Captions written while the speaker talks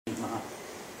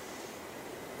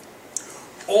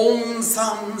Om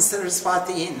Sam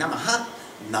Saraswati Namaha.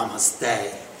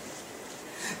 Namaste.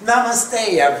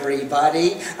 Namaste,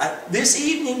 everybody. This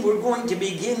evening we're going to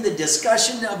begin the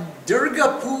discussion of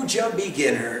Durga Puja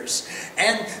beginners.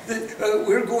 And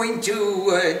we're going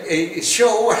to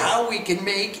show how we can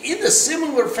make, in a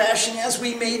similar fashion as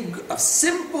we made a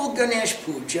simple Ganesh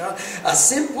Puja, a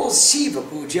simple Shiva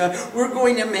Puja, we're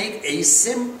going to make a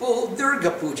simple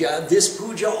Durga Puja. This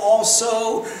puja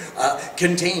also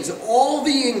contains all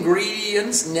the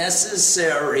ingredients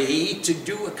necessary to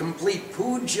do a complete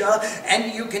puja,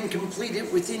 and you can complete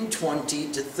it within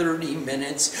 20 to 30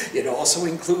 minutes. It also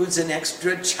includes an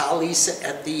extra chalice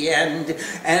at the end,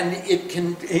 and it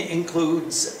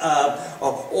includes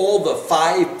of all the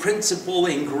 5 principal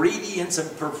ingredients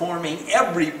of performing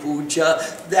every puja,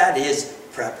 that is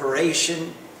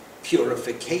preparation,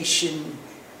 purification,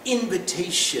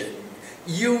 invitation,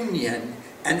 union,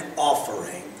 and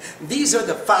offering. These are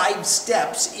the 5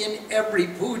 steps in every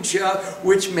puja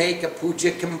which make a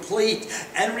puja complete.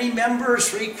 And remember,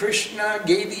 Sri Krishna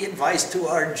gave the advice to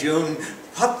Arjuna,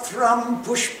 Patram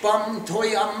Pushpam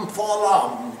Toyam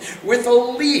Phalam, with a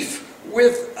leaf,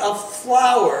 with a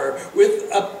flower,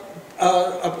 with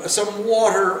some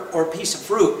water or piece of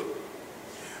fruit,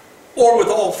 or with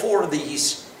all 4 of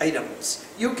these items,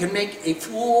 you can make a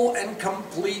full and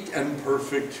complete and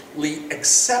perfectly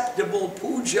acceptable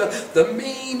puja. The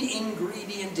main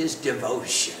ingredient is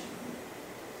devotion.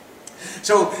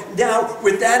 So now,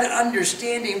 with that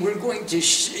understanding, we're going to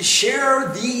share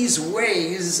these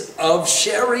ways of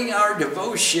sharing our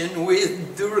devotion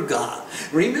with Durga.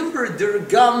 Remember,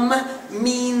 Durgam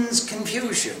means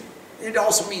confusion. It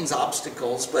also means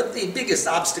obstacles, but the biggest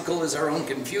obstacle is our own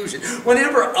confusion.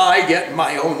 Whenever I get in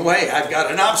my own way, I've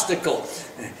got an obstacle.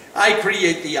 I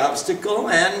create the obstacle,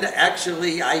 and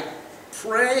actually I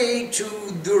pray to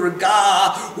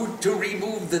Durga to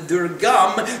remove the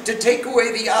Durgam, to take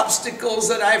away the obstacles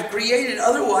that I've created.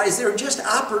 Otherwise, they're just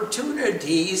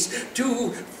opportunities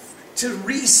to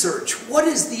research what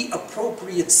is the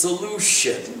appropriate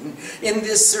solution in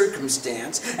this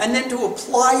circumstance, and then to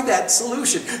apply that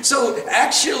solution. So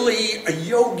actually, a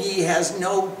yogi has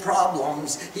no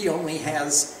problems. He only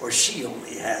has, or she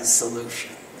only has,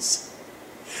 solutions.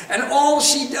 And all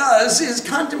she does is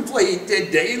contemplate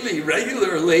daily,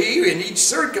 regularly, in each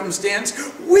circumstance,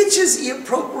 which is the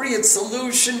appropriate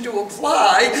solution to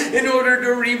apply in order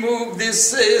to remove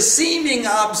this seeming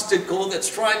obstacle that's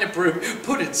trying to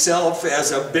put itself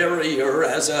as a barrier,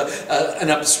 as an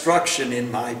obstruction in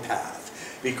my path.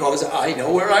 Because I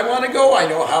know where I want to go, I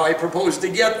know how I propose to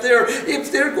get there.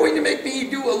 If they're going to make me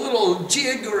do a little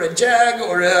jig or a jag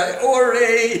or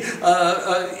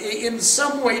in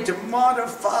some way to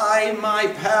modify my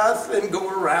path and go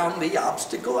around the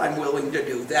obstacle, I'm willing to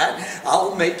do that.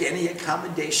 I'll make any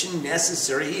accommodation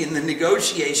necessary in the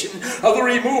negotiation of the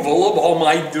removal of all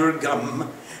my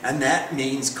Durgam. And that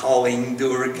means calling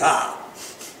Durga.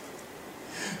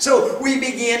 So we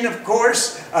begin, of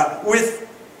course, with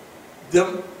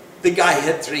the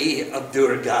Gayatri of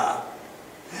Durga.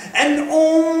 And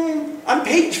on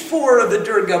page 4 of the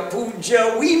Durga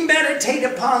Puja, we meditate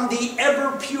upon the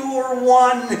ever-pure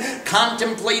one,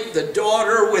 contemplate the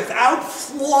daughter without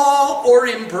flaw or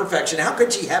imperfection. How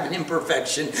could she have an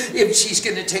imperfection if she's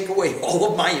going to take away all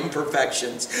of my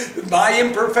imperfections? My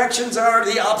imperfections are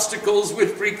the obstacles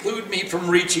which preclude me from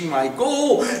reaching my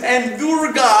goal, and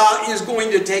Durga is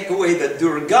going to take away the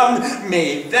Durgam.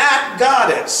 May that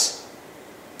goddess,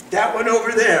 that one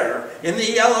over there, in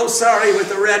the yellow sari with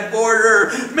the red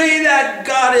border, may that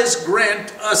goddess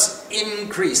grant us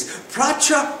increase.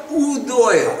 Pracha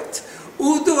udoyat.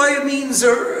 Udoy means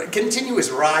a continuous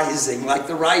rising, like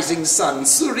the rising sun,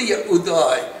 Surya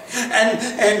Udoy.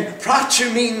 And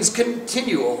pracha means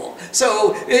continual.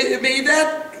 So may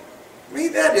that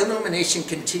illumination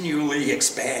continually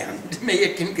expand. May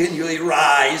it continually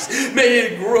rise. May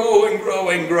it grow and grow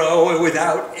and grow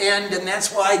without end. And that's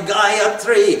why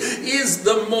Gayatri is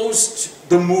the most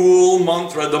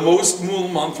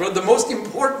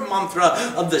important mantra,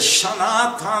 of the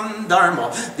Sanatan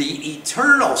Dharma, the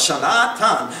eternal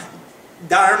Sanatan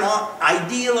Dharma,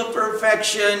 ideal of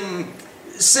perfection,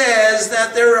 says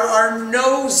that there are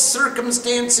no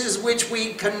circumstances which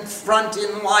we confront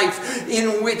in life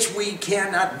in which we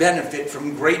cannot benefit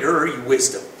from greater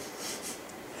wisdom.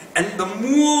 And the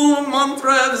Mool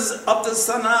mantras of the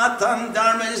Sanatan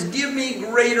Dharma is give me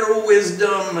greater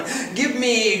wisdom, give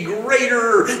me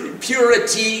greater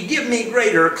purity, give me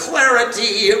greater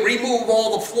clarity, remove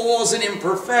all the flaws and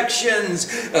imperfections.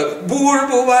 Bhur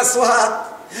Bhuva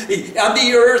Swaha On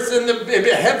the earth and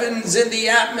the heavens, in the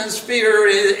atmosphere,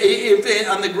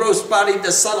 on the gross body,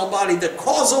 the subtle body, the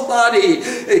causal body,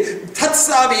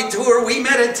 Tatsavitur, we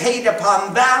meditate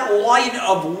upon that light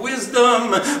of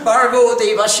wisdom, Bhargo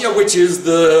Devasya, which is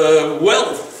the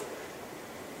wealth.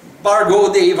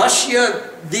 Bhargo Devasya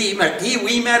Dhimati,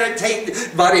 we meditate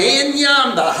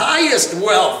Varenyam, the highest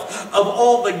wealth of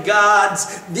all the gods,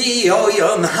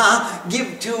 Dihoyonha,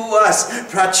 give to us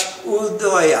Prach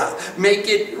Udoya, make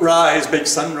it rise, make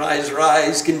sunrise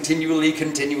rise continually,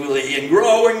 and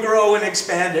grow and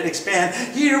expand and expand.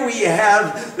 Here we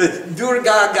have the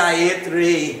Durga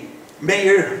Gayatri, may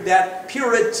that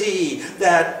purity,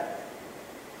 that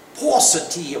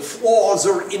paucity of flaws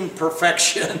or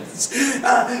imperfections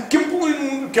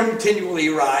continually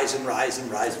rise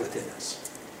within us.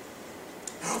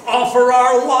 Offer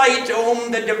our light,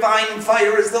 Om, the divine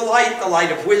fire is the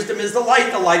light of wisdom is the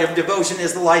light of devotion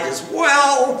is the light as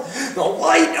well. The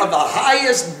light of the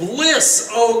highest bliss,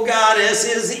 O Goddess,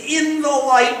 is in the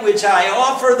light which I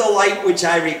offer, the light which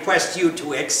I request you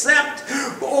to accept.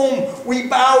 Om, we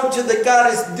bow to the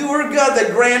Goddess Durga,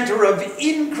 the granter of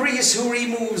increase, who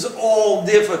removes all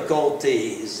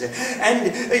difficulties.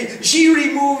 And she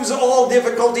removes all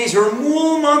difficulties. Her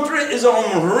Mool mantra is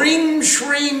Om Ring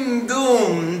Shrim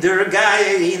Dum.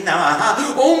 Durgaya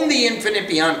Namaha. Om, the infinite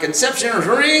beyond conception.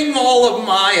 Ring all of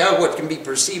Maya, what can be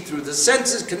perceived through the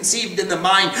senses, conceived in the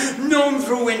mind, known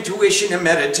through intuition and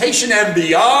meditation, and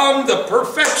beyond the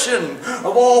perfection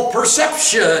of all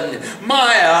perception.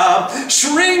 Maya.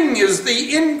 Shring is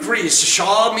the increase.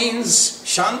 Sha means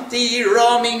Shanti.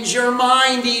 Ra means your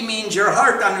mind. E means your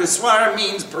heart. Anuswara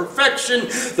means perfection.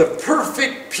 The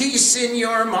perfect peace in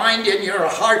your mind and your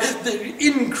heart. The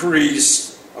increase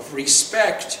of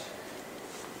respect.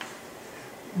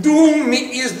 Dum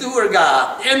is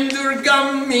Durga, and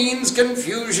Durga means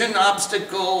confusion,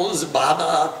 obstacles,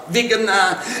 Baba,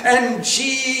 Vigna, and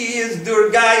she is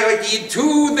Durgayaki.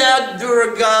 To that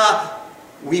Durga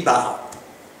we bow,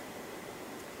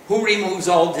 who removes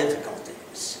all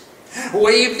difficulties.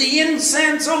 Wave the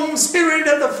incense, Om, spirit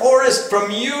of the forest,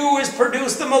 from you is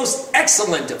produced the most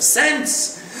excellent of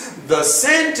scents. The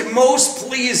scent most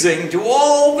pleasing to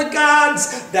all the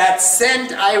gods, that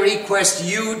scent I request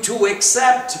you to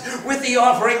accept with the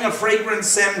offering of fragrant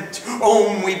scent.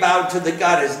 Om, we bow to the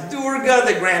goddess Durga,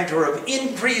 the granter of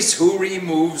increase, who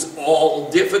removes all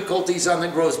difficulties on the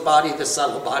gross body, the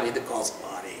subtle body, the causal body.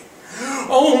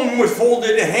 Om, with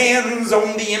folded hands,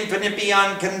 Om, the infinite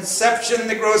beyond conception,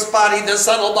 the gross body, the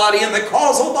subtle body, and the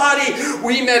causal body,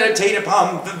 we meditate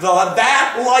upon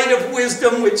that light of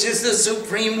wisdom, which is the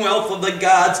supreme wealth of the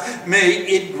gods. May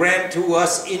it grant to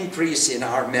us increase in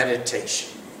our meditations.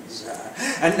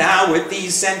 And now with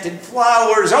these scented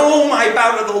flowers, Om, I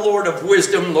bow to the Lord of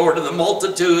wisdom, Lord of the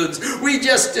multitudes. We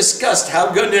just discussed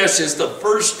how Ganesh is the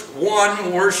first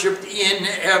one worshipped in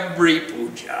every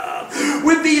puja.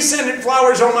 With these scented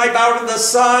flowers, Om, I bow to the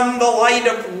sun, the light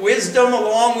of wisdom,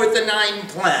 along with the 9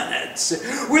 planets.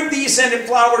 With these scented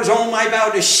flowers, Om, I bow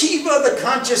to Shiva, the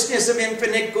consciousness of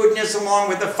infinite goodness, along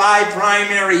with the 5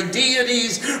 primary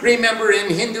deities. Remember, in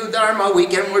Hindu Dharma, we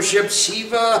can worship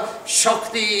Shiva,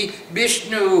 Shakti,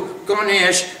 Vishnu,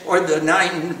 Ganesh, or the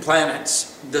 9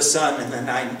 planets, the sun and the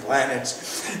 9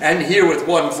 planets. And here with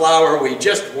one flower, we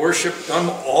just worship them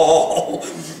all.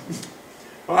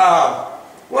 Wow,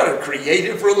 what a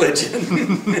creative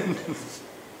religion.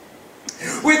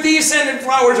 With these scented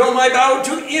flowers, Om, I bow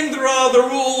to Indra, the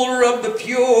ruler of the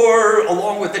pure,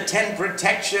 along with the 10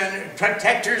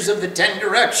 protectors of the 10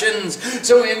 directions.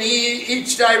 So in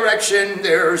each direction,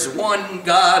 there's one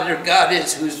god or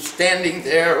goddess who's standing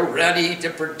there ready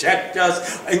to protect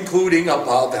us, including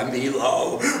above and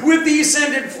below. With these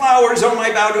scented flowers, Om,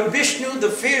 I bow to Vishnu,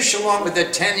 the fish, along with the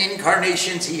 10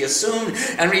 incarnations he assumed.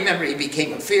 And remember, he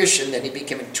became a fish, and then he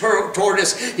became a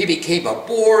tortoise, he became a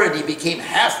boar, and he became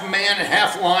half man and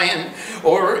half lion,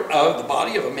 or the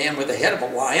body of a man with the head of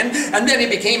a lion. And then he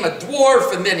became a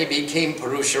dwarf, and then he became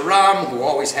Parusharam, who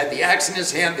always had the axe in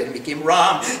his hand. Then he became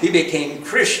Ram, he became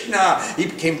Krishna, he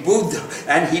became Buddha,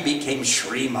 and he became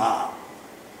Shrima.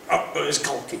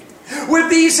 Kalki. With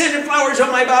these scented flowers,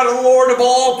 Om, I bow to the Lord of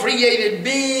all created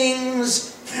beings.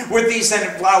 With these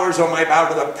scented flowers, Om, I bow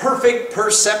to the perfect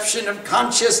perception of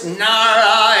conscious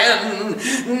Narayan.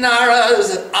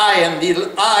 Nara's Ayan,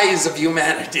 the eyes of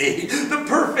humanity. The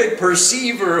perfect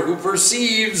perceiver who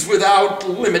perceives without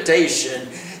limitation.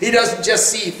 He doesn't just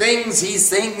see things, he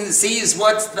sees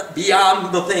what's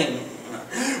beyond the thing.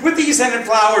 With these scented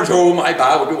flowers, oh, I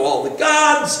bow to all the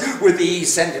gods. With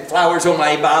these scented flowers, oh,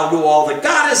 I bow to all the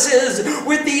goddesses.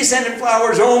 With these scented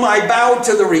flowers, oh, I bow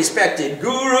to the respected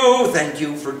Guru. Thank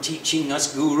you for teaching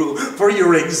us, Guru, for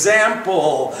your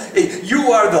example.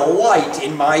 You are the light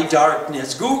in my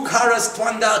darkness. Gu karas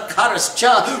twanda karas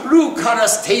cha, ru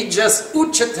karas tejas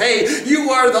uchate. You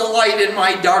are the light in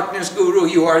my darkness, Guru.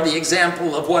 You are the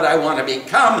example of what I want to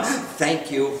become.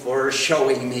 Thank you for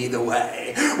showing me the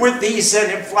way. With these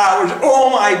scented flowers,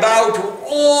 oh, I bow to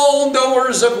all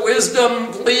knowers of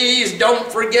wisdom. Please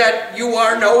don't forget you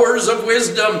are knowers of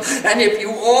wisdom. And if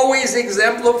you always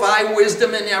exemplify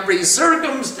wisdom in every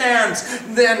circumstance,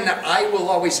 then I will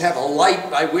always have a light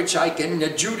by which I can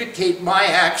adjudicate my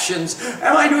actions.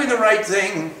 Am I doing the right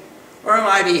thing? Or am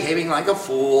I behaving like a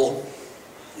fool?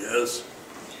 Yes.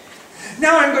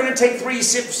 Now I'm going to take 3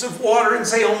 sips of water and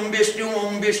say Om Vishnu,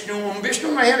 Om Vishnu, Om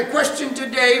Vishnu. I had a question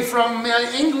today from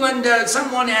England.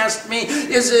 Someone asked me,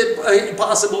 is it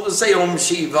possible to say Om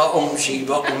Shiva, Om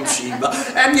Shiva, Om Shiva?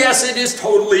 And yes, it is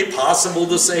totally possible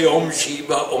to say Om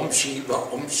Shiva, Om Shiva,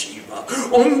 Om Shiva.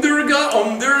 Om Durga,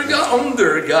 Om Durga, Om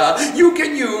Durga. You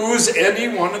can use any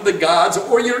one of the gods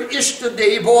or your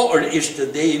Ishtadeva or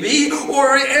Ishtadevi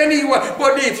or anyone.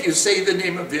 But if you say the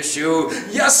name of Vishnu,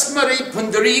 Yasmari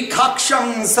Pundari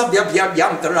Kakshang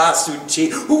Sabhyabhyantara Suchi,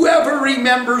 whoever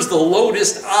remembers the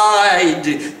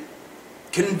lotus-eyed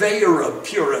conveyor of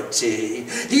purity,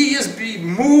 he is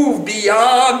moved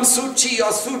beyond Suchi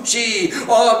or Suchi,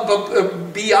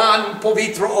 beyond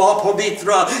Pavitra or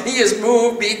Pavitra. He is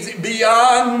moved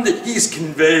beyond, he's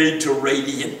conveyed to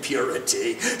radiant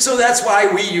purity. So that's why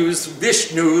we use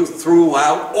Vishnu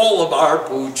throughout all of our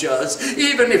pujas,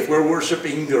 even if we're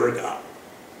worshipping Durga.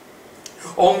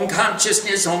 Om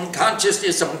consciousness, Om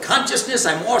consciousness, Om consciousness.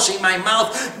 I'm washing my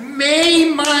mouth. May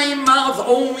my mouth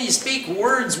only speak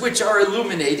words which are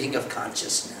illuminating of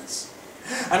consciousness.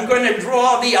 I'm going to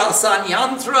draw the Asan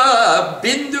Yantra, a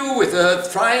bindu with a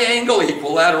triangle,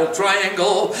 equilateral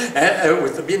triangle,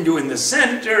 with the bindu in the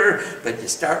center. But you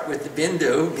start with the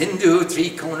bindu,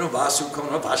 trikona,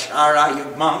 vasukona, vashara,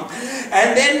 yugmam.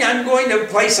 And then I'm going to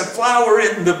place a flower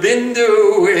in the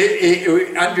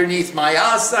bindu underneath my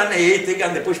asana,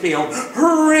 etiganda pushpiyom,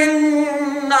 ring.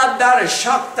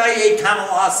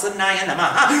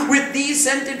 With these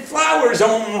scented flowers,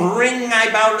 Om Ring, I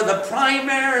bow to the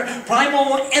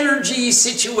primal energy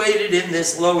situated in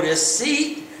this lotus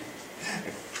seat.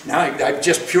 Now I've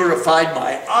just purified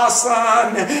my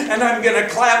asan, and I'm going to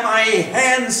clap my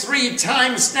hands 3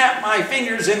 times, snap my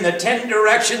fingers in the 10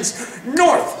 directions,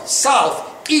 north,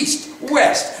 south, east,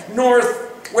 west,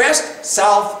 north, west,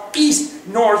 south, east,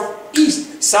 north,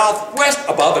 east, south, west,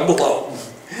 above and below.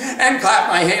 And clap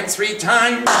my hands 3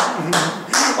 times.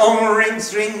 Om Ring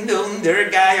String Dum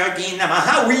Durga Yogi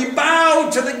Namaha. We bow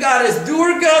to the goddess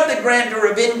Durga, the grantor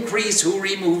of increase, who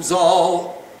removes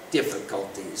all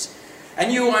difficulties.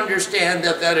 And you understand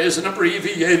that that is an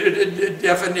abbreviated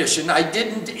definition. I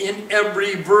didn't in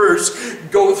every verse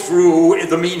go through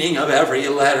the meaning of every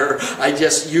letter. I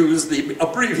just used the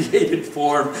abbreviated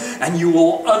form, and you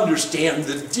will understand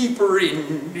the deeper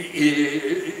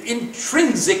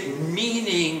intrinsic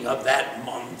meaning of that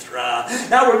mantra.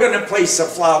 Now we're going to place a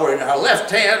flower in our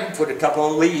left hand, put a couple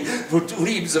of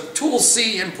leaves of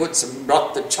tulsi, and put some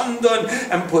rakta chandan,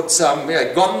 and put some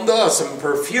gonda, some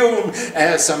perfume,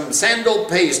 some sandal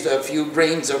paste, a few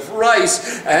grains of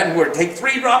rice, and we'll take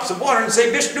 3 drops of water and say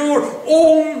Vishnu,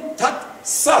 Om Tat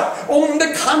Sat, Om,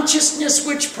 the consciousness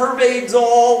which pervades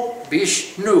all.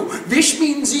 Vishnu. Vish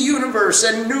means the universe,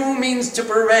 and Nu means to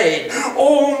pervade.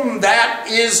 Om, that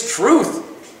is truth.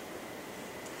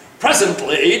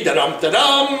 Presently,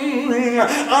 da-dum-da-dum,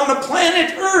 on the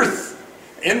planet Earth,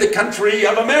 in the country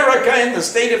of America, in the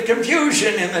state of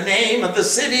confusion, in the name of the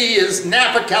city is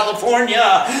Napa,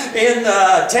 California. In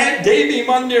the Devi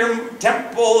Mandir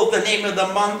temple, the name of the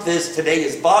month is, today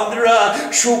is Bhadra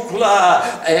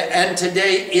Shukla, and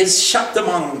today is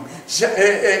Shaptamang.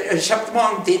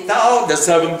 Shaptamang Titao, the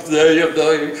 7th day of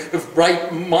the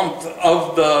bright month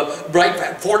of the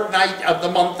bright fortnight of the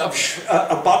month of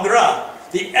Bhadra,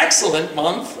 the excellent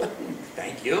month.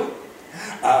 Thank you.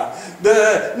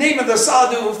 The name of the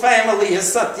Sadhu family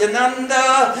is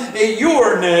Satyananda.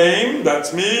 Your name,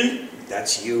 that's me,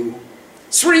 that's you.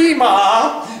 Sri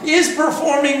Ma is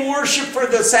performing worship for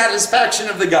the satisfaction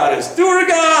of the goddess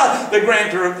Durga, the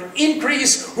grantor of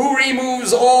increase, who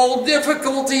removes all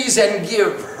difficulties, and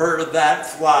give her that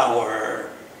flower.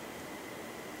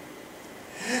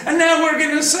 And now we're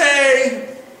going to say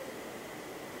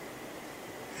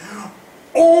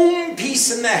Om Peace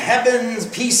peace in the heavens,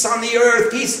 peace on the earth,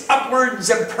 peace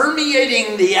upwards and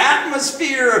permeating the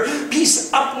atmosphere,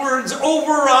 peace upwards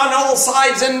over on all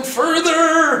sides and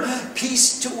further,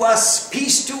 peace to us,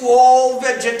 peace to all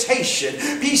vegetation,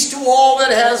 peace to all that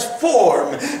has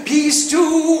form, peace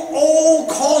to all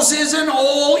causes and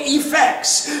all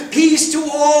effects, peace to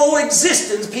all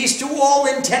existence, peace to all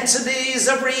intensities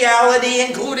of reality,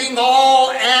 including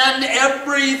all and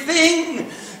everything.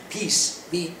 Peace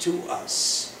be to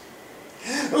us.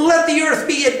 Let the earth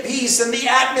be at peace, and the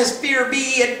atmosphere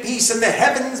be at peace, and the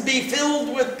heavens be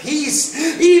filled with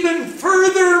peace. Even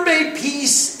further may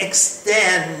peace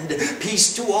extend.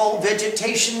 Peace to all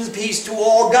vegetations, peace to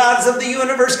all gods of the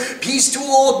universe, peace to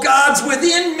all gods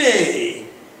within me.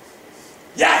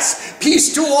 Yes,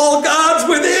 peace to all gods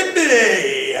within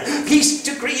me. Peace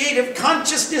to creative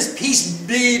consciousness, peace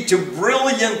be to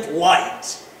brilliant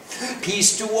light.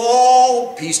 Peace to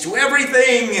all, peace to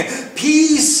everything,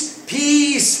 peace,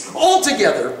 peace,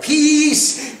 altogether,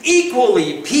 peace,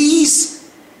 equally,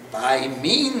 peace, by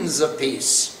means of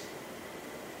peace.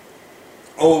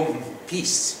 Om,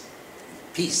 peace,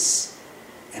 peace,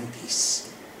 and peace.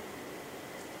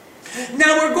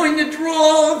 Now we're going to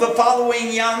draw the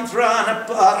following yantra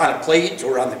on a plate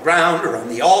or on the ground or on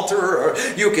the altar, or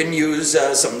you can use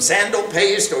some sandal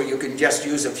paste, or you can just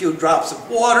use a few drops of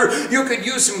water. You could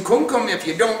use some kumkum if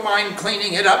you don't mind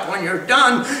cleaning it up when you're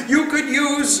done. You could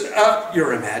use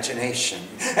your imagination.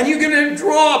 And you're going to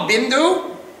draw a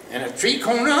bindu and a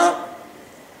trikona,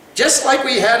 just like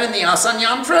we had in the Asan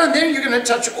Yantra, and then you're going to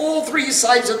touch all three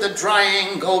sides of the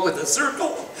triangle with a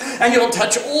circle, and you'll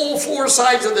touch all four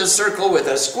sides of the circle with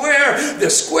a square. The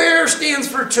square stands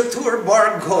for Chatur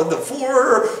Varga, the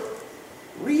four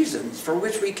reasons for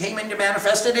which we came into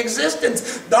manifested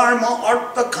existence. Dharma,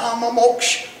 Artha, Kama,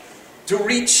 Moksha. To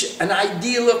reach an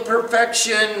ideal of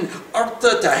perfection,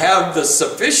 Artha, to have the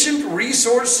sufficient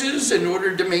resources in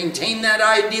order to maintain that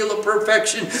ideal of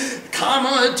perfection,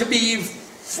 Kama, to be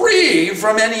free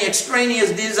from any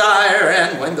extraneous desire,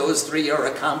 and when those three are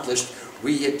accomplished,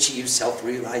 we achieve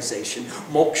self-realization.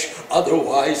 Moksha,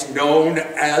 otherwise known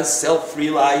as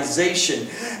self-realization.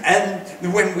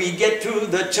 And when we get to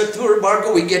the Chatur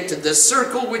Varga, we get to the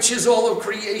circle, which is all of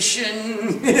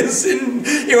creation is in,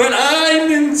 and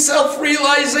I'm in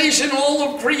self-realization. All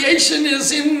of creation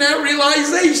is in that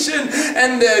realization.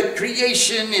 And the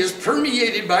creation is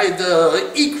permeated by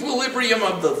the equilibrium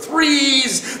of the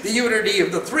threes, the unity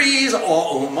of the threes,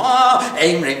 Om-Ma,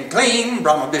 Aim, Rim, Klim,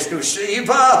 Brahma, Vishnu,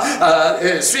 Shiva,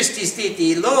 Srishti,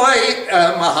 Sthiti, Loy,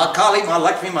 Mahakali,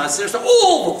 Mahalakshmi, Mahasirsa,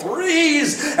 all the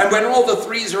threes. And when all the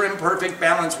threes are in perfect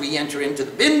balance, we enter into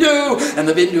the Bindu, and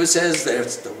the Bindu says,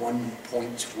 there's the one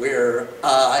point where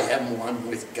I am one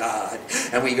with God.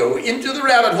 And we go into the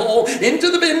rabbit hole, into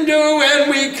the Bindu,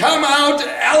 and we come out,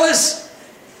 Alice,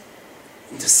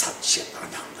 into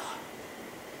Satchitananda.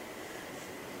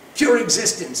 Pure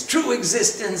existence, true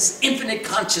existence, infinite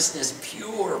consciousness,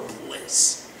 pure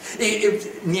bliss.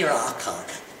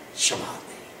 Nirakar Samadhi.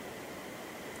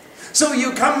 So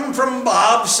you come from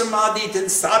Bhav Samadhi to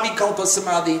Savikalpa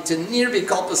Samadhi to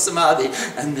Nirvikalpa Samadhi,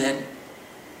 and then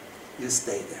you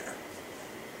stay there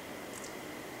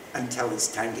until it's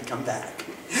time to come back.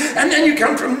 And then you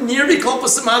come from Nirvikalpa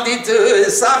Samadhi to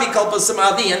Savikalpa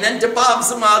Samadhi, and then to Bhav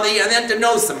Samadhi, and then to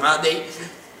No Samadhi.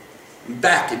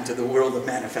 Back into the world of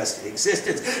manifested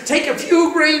existence. Take a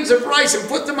few grains of rice and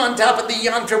put them on top of the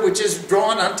yantra, which is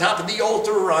drawn on top of the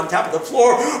altar or on top of the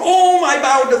floor. Om, I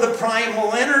bow to the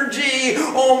primal energy.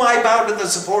 Om, I bow to the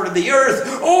support of the earth.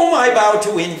 Om, I bow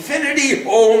to infinity.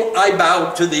 Om, I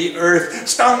bow to the earth.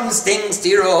 Stam, sting,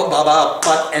 stiro, baba,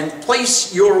 but, and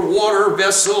place your water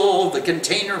vessel, the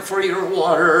container for your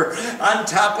water, on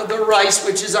top of the rice,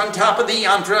 which is on top of the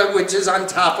yantra, which is on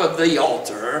top of the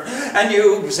altar. And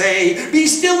you say, be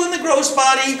still in the gross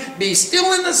body, be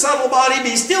still in the subtle body,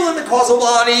 be still in the causal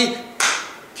body,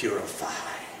 purify.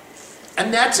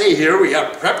 And that's it. Here we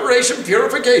have preparation,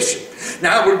 purification.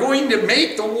 Now we're going to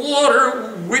make the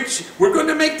water,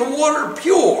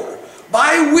 pure,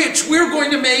 by which we're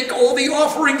going to make all the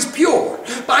offerings pure,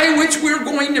 by which we're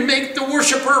going to make the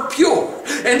worshiper pure,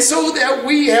 and so that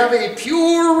we have a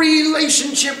pure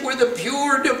relationship with a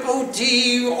pure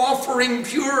devotee, offering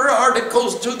pure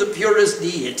articles to the purest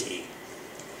deity.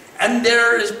 And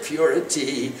there is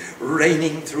purity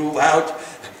reigning throughout.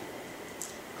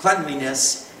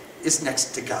 Cleanliness is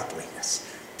next to godliness.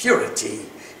 Purity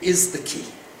is the key.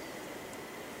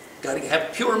 Got to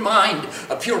have pure mind,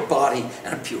 a pure body,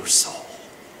 and a pure soul.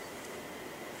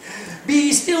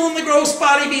 Be still in the gross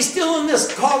body, be still in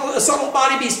this subtle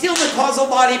body, be still in the causal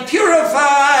body,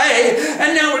 purify.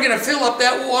 And now we're going to fill up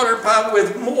that water pot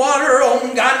with water.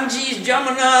 Om Ganges,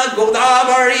 Jamuna,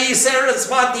 Godavari,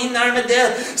 Saraswati,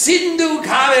 Narmada, Sindhu,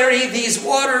 Kaveri. These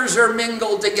waters are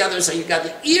mingled together. So you've got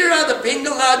the Ira, the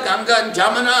Pingala, Ganga, and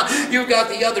Jamuna. You've got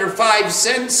the other 5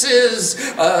 senses.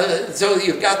 So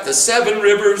you've got the 7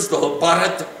 rivers. The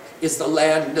Bharat is the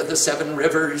land of the 7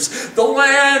 rivers. The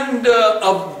land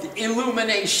of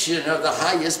illumination of the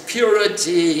highest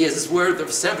purity is where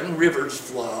the 7 rivers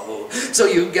flow. So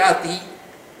you've got the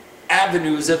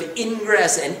avenues of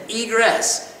ingress and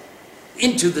egress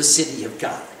into the city of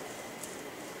God.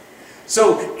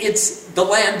 So it's the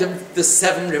land of the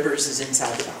 7 rivers is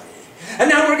inside the body. And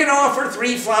now we're going to offer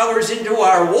 3 flowers into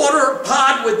our water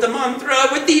pot with the mantra.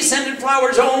 With these scented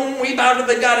flowers, Om, we bow to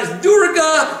the goddess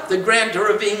Durga, the grantor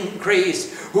of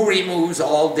increase, who removes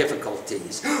all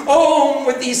difficulties. Om,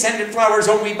 with these scented flowers,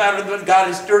 Om, we bow to the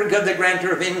goddess Durga, the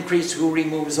grantor of increase, who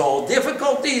removes all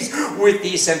difficulties. With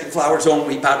these scented flowers, Om,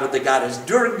 we bow to the goddess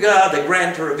Durga, the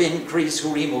grantor of increase,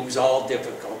 who removes all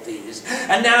difficulties.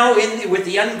 And now with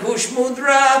the Ankush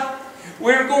Mudra,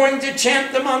 we're going to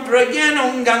chant the mantra again.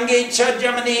 Om Gange Cha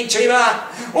Jamani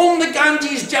Cheva. Om the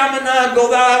Ganges, Jamuna,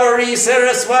 Godavari,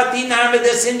 Saraswati, Narmada,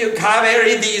 Sindhu,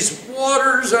 Kaveri. These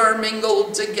waters are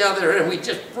mingled together. And we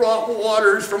just brought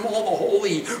waters from all the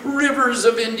holy rivers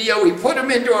of India. We put them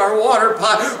into our water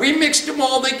pot. We mixed them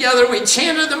all together. We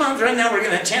chanted the mantra. And now we're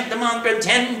going to chant the mantra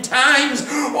 10 times.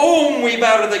 Om, we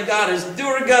bow to the goddess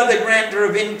Durga, the grantor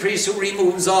of increase, who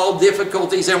removes all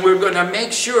difficulties. And we're going to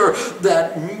make sure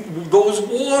that those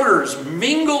waters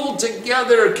mingled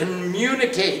together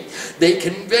communicate. They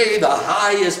convey the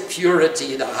highest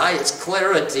purity, the highest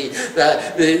clarity,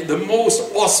 the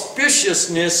most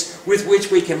auspiciousness with which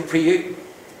we can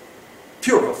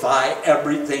purify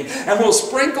everything. And we'll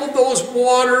sprinkle those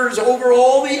waters over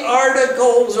all the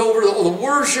articles, over the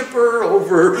worshiper,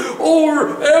 over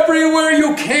everywhere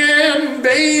you can.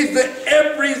 Bathe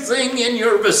everything in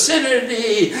your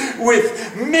vicinity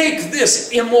with, make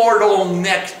this immortal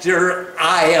nectar,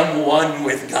 I am one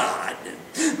with God.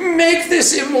 Make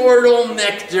this immortal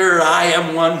nectar, I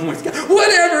am one with God.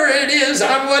 Whatever it is,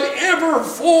 on whatever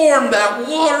form that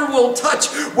water will touch.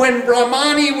 When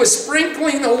Brahmani was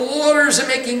sprinkling the waters and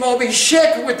making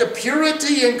Abhishek with the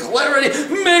purity and clarity,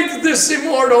 make this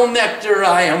immortal nectar,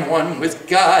 I am one with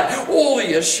God. All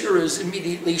the Asuras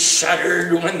immediately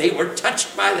shuddered when they were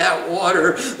touched by that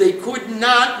water. They could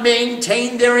not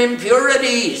maintain their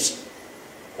impurities.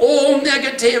 All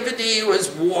negativity was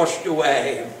washed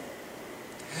away.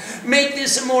 Make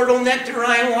this immortal nectar,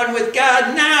 I am one with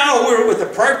God. Now we're with the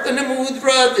Prarthana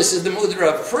Mudra. This is the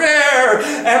Mudra of prayer.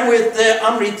 And with the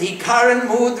Amriti Karan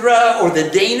Mudra, or the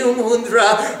Denu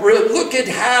Mudra, look at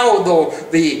how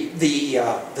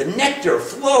the nectar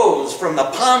flows from the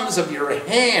palms of your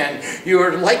hand.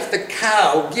 You're like the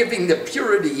cow, giving the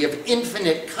purity of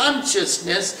infinite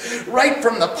consciousness right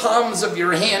from the palms of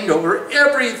your hand over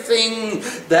everything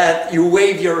that you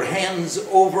wave your hands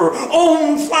over.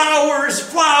 Om, flowers,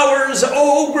 flowers.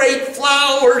 Oh, great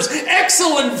flowers,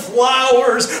 excellent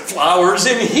flowers, flowers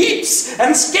in heaps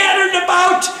and scattered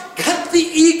about. Cut the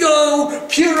ego,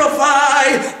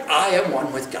 purify. I am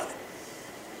one with God.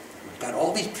 I've got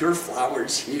all these pure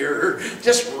flowers here,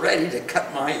 just ready to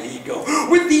cut my ego.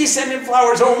 With these scented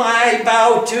flowers, oh my,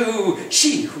 bow to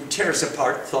she who tears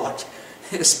apart thought.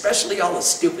 Especially all the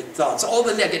stupid thoughts, all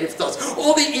the negative thoughts,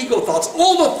 all the ego thoughts,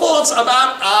 all the thoughts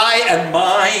about I and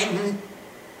mine.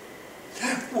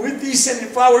 With these scented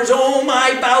flowers, Om,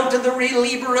 I bow to the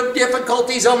reliever of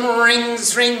difficulties. Om ring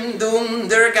sring dum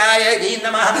durgaya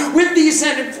namaha. With these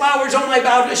scented flowers, Om, I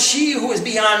bow to she who is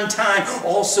beyond time,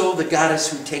 also the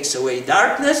goddess who takes away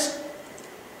darkness.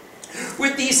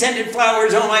 With these scented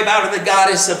flowers, Om, I bow to the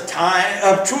goddess of time,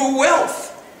 of true wealth.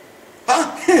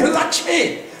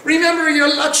 Lakshmi. Remember, your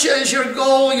lakshya is your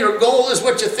goal. Your goal is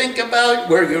what you think about,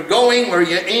 where you're going, where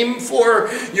you aim for,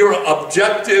 your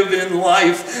objective in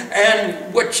life.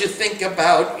 And what you think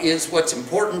about is what's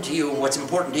important to you. And what's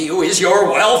important to you is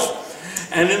your wealth.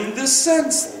 And in this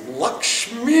sense,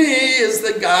 Lakshmi is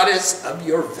the goddess of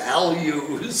your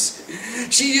values.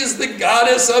 She is the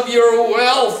goddess of your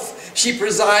wealth. She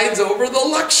presides over the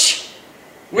laksh,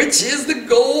 which is the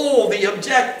goal, the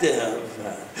objective.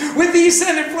 With these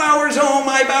scented flowers, Om,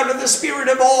 I bow to the spirit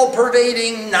of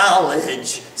all-pervading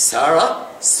knowledge. Sara,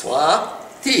 Swa,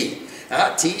 Ti.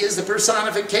 Ti is the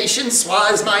personification.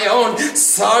 Swa is my own.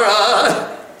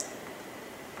 Sara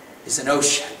is an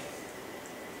ocean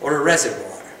or a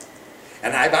reservoir.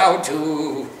 And I bow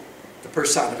to the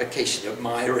personification of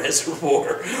my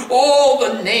reservoir. All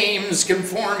the names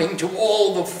conforming to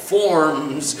all the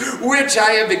forms which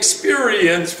I have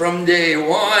experienced from day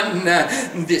one.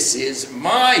 This is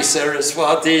my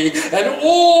Saraswati, and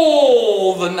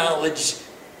all the knowledge,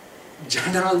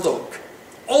 Janalok,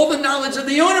 all the knowledge of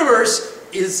the universe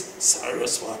is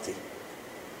Saraswati.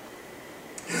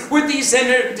 With these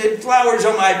scented flowers,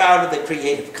 oh my bow to the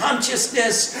creative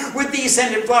consciousness. With these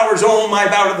scented flowers, oh my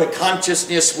bow to the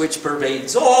consciousness which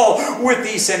pervades all. With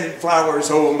these scented flowers,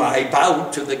 oh my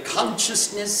bow to the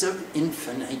consciousness of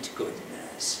infinite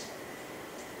goodness.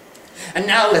 And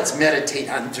now let's meditate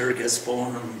on Durga's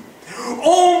form.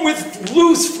 Om with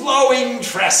loose flowing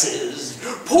tresses,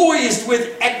 poised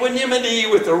with equanimity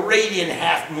with the radiant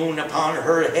half moon upon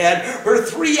her head. Her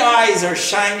three eyes are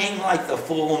shining like the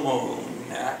full moon.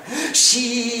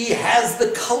 She has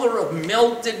the color of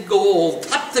melted gold,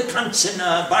 Tapta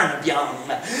Kanchana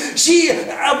Varnavyam. She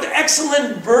of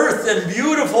excellent birth and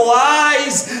beautiful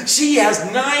eyes. She has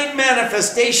 9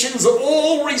 manifestations,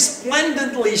 all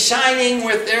resplendently shining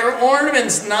with their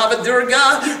ornaments.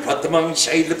 Navadurga, Pratamam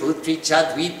Shailaputri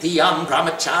Chadvitiyam,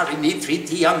 Brahmacharini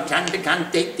Tritiyam,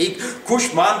 Chandakantetik,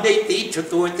 Kushmandeti,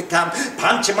 Chaturtakam,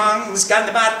 Panchamang,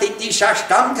 Skandamateti,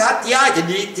 Shashtam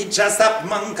Katyayaditi,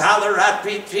 Chasapman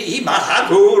Kalaratri.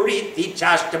 Mahaguriti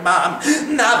Chashtamam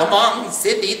Navamang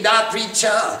Siddhi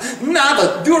Datricha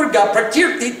Nava Durga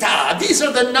Prakirtita. These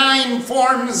are the 9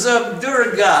 forms of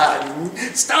Durga,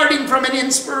 starting from an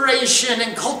inspiration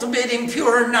and cultivating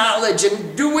pure knowledge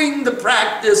and doing the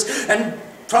practice and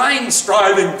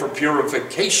striving for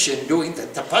purification, doing the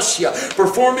tapasya,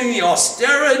 performing the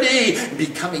austerity,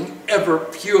 becoming ever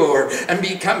pure, and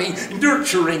becoming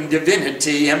nurturing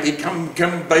divinity, and becoming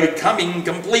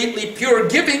completely pure,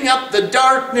 giving up the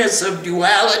darkness of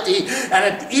duality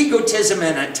and egotism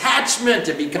and attachment,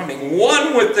 and becoming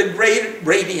one with the great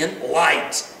radiant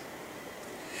light.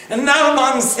 And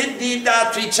Navamang Siddhi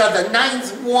Datricha, the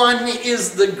 9th one,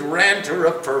 is the grantor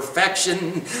of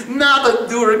perfection. Nava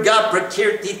Durga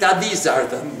Prakirtita, these are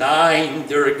the 9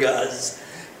 Durgas.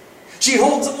 She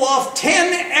holds aloft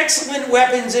 10 excellent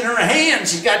weapons in her hand.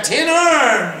 She's got 10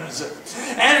 arms.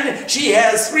 And she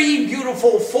has 3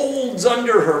 beautiful folds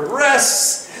under her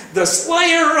breasts, the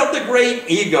slayer of the great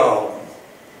ego.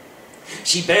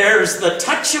 She bears the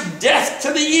touch of death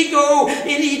to the ego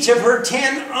in each of her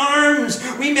 10 arms.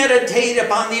 We meditate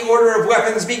upon the order of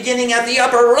weapons beginning at the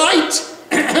upper right.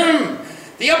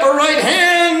 The upper right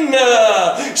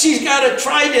hand. She's got a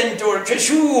trident or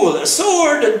trishul, a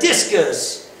sword, a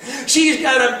discus. She's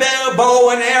got a bow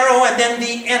and arrow, and then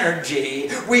the energy.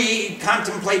 We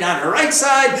contemplate on her right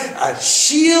side a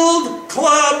shield,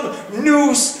 club,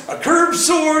 noose, a curved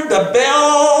sword, the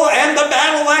bell, and the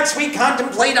battle axe we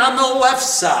contemplate on the left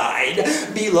side.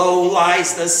 Below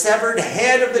lies the severed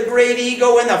head of the great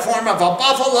ego in the form of a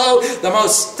buffalo, the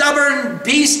most stubborn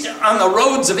beast on the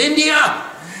roads of India.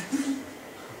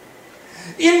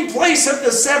 In place of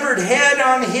the severed head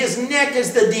on his neck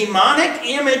is the demonic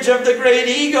image of the great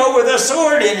ego with a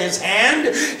sword in his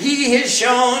hand. He is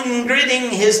shown gritting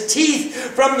his teeth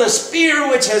from the spear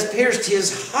which has pierced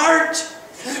his heart.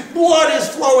 Blood is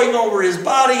flowing over his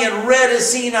body and red is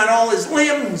seen on all his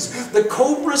limbs. The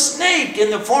cobra snake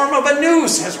in the form of a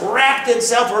noose has wrapped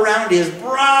itself around his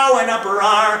brow and upper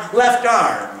arm, left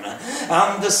arm.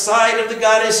 On the side of the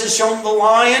goddess is shown the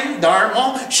lion,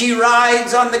 Dharma. She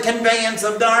rides on the conveyance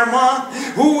of Dharma,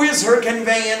 who is her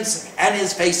conveyance and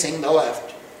is facing the left.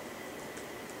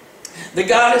 The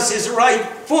goddess's right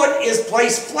foot is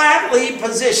placed flatly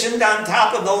positioned on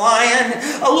top of the lion,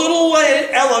 a little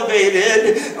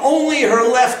elevated. Only her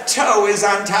left toe is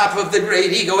on top of the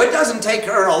great ego. It doesn't take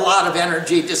her a lot of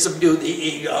energy to subdue the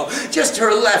ego. Just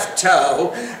her left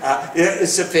toe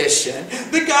is sufficient.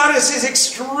 The goddess is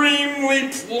extremely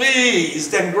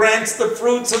pleased and grants the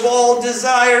fruits of all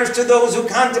desires to those who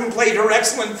contemplate her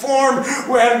excellent form,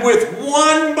 and with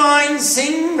one mind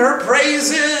sing her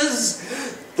praises.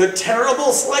 The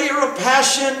terrible slayer of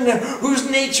passion, whose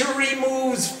nature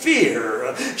removes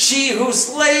fear. She who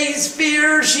slays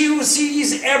fear, she who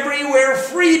sees everywhere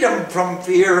freedom from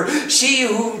fear. She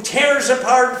who tears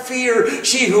apart fear,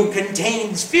 she who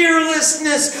contains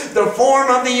fearlessness, the form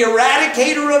of the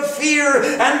eradicator of fear,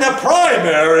 and the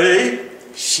primary,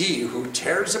 she who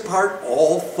tears apart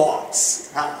all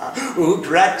thoughts.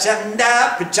 Udra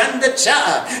Chanda Pachanda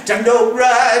Cha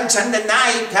Chandogra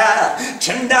Chandanayika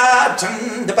Chanda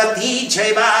Chandapati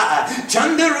Cheva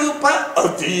Chandarupa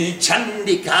Ati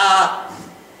Chandika.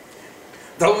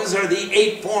 Those are the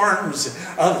 8 forms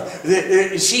of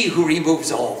she who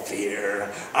removes all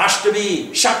fear.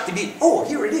 Ashtami, Shakti. Oh,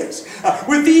 here it is.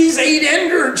 With these 8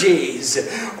 energies,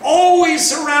 Always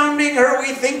surrounding her,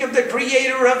 we think of the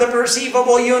creator of the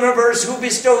perceivable universe who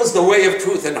bestows the way of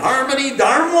truth and harmony,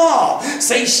 Dharma,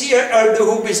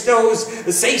 who bestows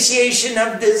the satiation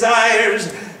of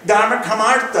desires, Dharma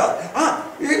Kamartha.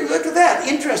 Look at that,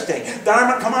 interesting.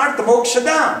 Dharma Kamartha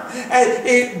Mokshadam.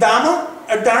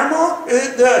 Dharma,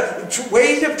 the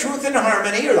ways of truth and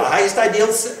harmony, or the highest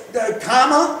ideals,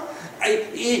 Kama,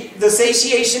 the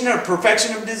satiation or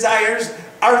perfection of desires,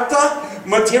 Artha,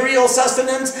 material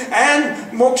sustenance,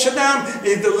 and Mokshadam,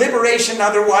 the liberation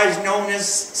otherwise known as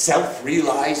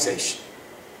self-realization.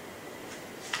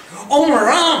 Om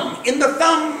Ram, in the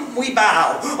thumb we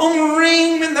bow. Om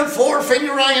Ring, in the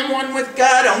forefinger I am one with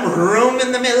God. Om Rum,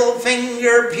 in the middle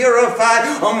finger purified.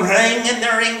 Om Ring, in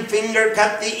the ring finger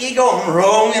cut the ego. Om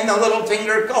Rong, in the little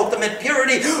finger ultimate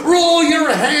purity. Roll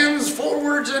your hands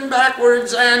forwards and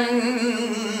backwards,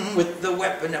 and with the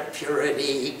weapon of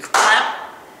purity, clap.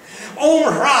 Om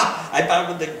Ra, I bow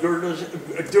to the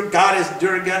goddess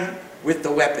Durga with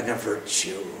the weapon of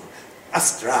virtue.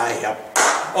 Astraya.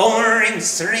 Om Ring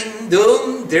Sring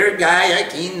Dum Durgaya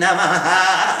Ki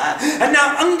Namaha. And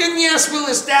now Anganyas will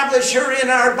establish her in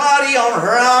our body. Om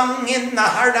Rang, in the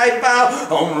heart I bow.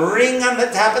 Om Ring, on the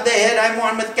top of the head I'm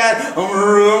one with God. Om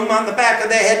Rum, on the back of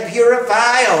the head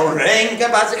purify. Om Ring,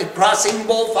 crossing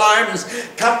both arms,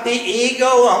 cup the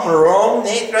ego. Om Rom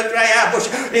Netra Trayabush.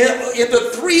 In the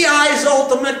three eyes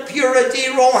ultimate purity,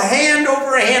 roll hand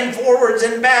over hand forwards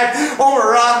and back. Om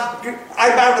Ra,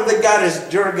 I bow to the goddess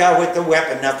Durga with the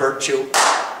weapon of virtue.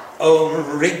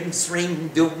 Om Ring Sring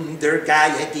Dum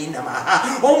Durgaya Ki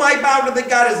Namaha. Om, I bow to the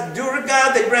goddess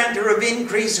Durga, the grantor of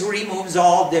increase, who removes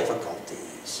all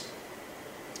difficulties.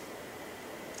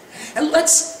 And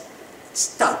let's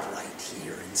stop right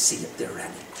here and see if there are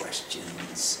any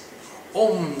questions.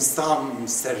 Om Sam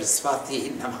Saraswati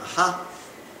Namaha.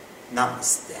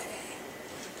 Namaste.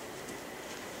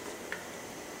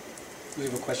 We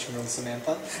have a question from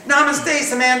Samantha. Namaste,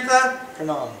 Samantha.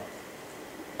 Pranam.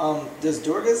 Does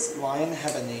Durga's lion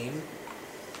have a name?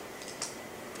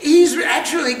 He's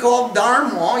actually called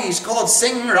Dharma. He's called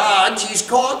Singraj. He's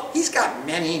got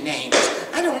many names.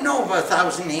 I don't know of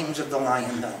 1,000 names of the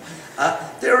lion, though.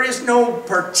 There is no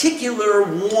particular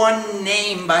one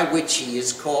name by which he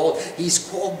is called. He's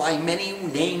called by many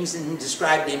names and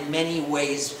described in many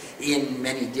ways in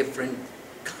many different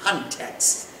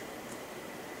contexts.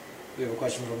 We have a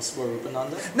question from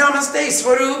Swarupananda. Namaste,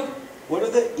 Swarup. What are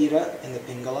the Ira and the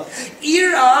Pingala?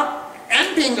 Ira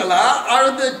and Pingala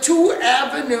are the two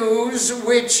avenues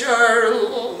which are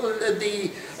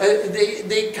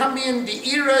they come in. The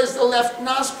Ira is the left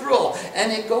nostril,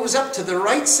 and it goes up to the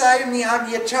right side in the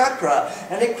Agya Chakra,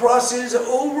 and it crosses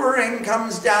over and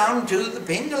comes down to the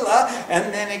Pingala,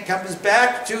 and then it comes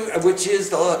back to, which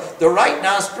is the right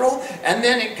nostril, and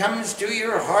then it comes to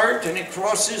your heart, and it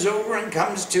crosses over and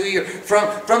comes to your,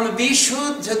 from the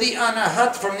Vishuddha to the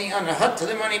Anahat, from the Anahat to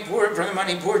the Manipur, from the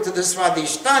Manipur to the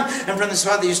Swadhisthana, and from the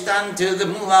Swadhisthana to the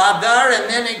Muladhara, and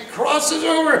then it crosses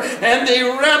over, and they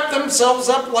wrap themselves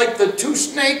up like the two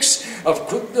snakes of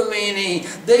Kundalini.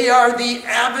 They are the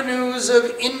avenues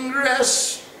of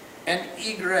ingress and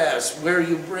egress, where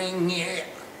you bring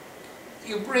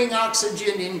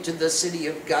oxygen into the city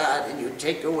of God, and you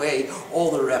take away all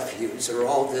the refuse or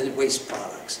all the waste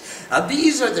products.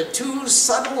 These are the two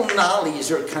subtle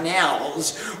nalis or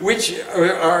canals which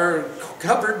are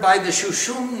covered by the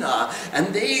Shushumna, and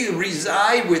they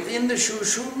reside within the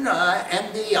Shushumna,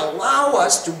 and they allow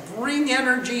us to bring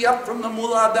energy up from the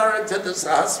Muladhara to the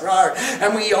Sahasrara,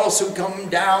 and we also come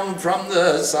down from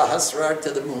the Sahasrara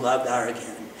to the Muladhara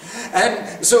again.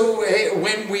 And so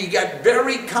when we get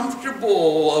very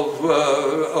comfortable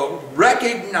of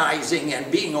recognizing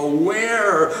and being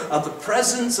aware of the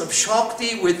presence of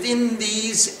Shakti within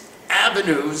these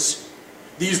avenues,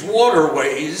 these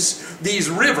waterways, these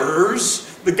rivers,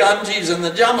 the Ganges and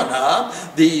the Jamuna,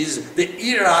 the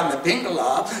Ira and the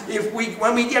Pingala,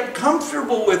 when we get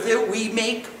comfortable with it, we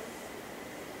make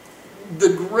the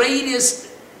greatest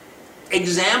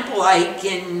example I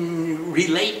can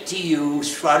relate to you,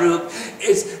 Swarup,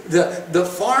 is the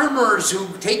farmers who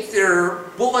take their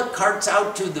bullock carts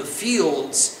out to the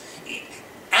fields.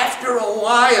 After a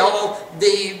while,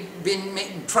 they've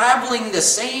been traveling the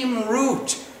same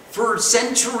route for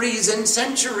centuries and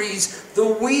centuries. The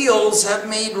wheels have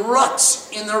made ruts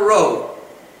in the road.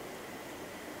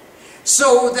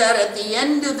 So that at the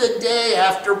end of the day,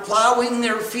 after plowing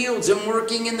their fields and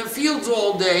working in the fields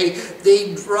all day,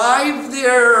 they drive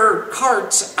their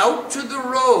carts out to the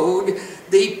road,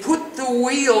 they put the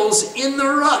wheels in the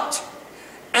rut,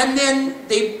 and then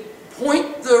they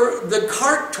point the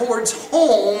cart towards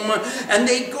home, and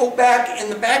they go back in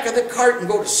the back of the cart and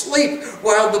go to sleep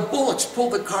while the bullocks pull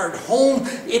the cart home.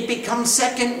 It becomes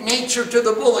second nature to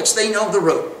the bullocks. They know the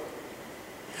road.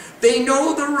 They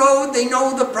know the road, they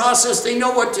know the process, they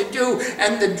know what to do,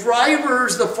 and the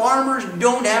drivers, the farmers,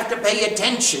 don't have to pay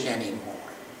attention anymore.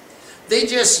 They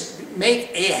just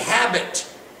make a habit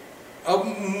of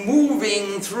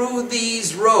moving through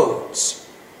these roads.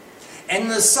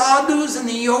 And the sadhus and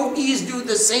the yogis do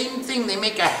the same thing. They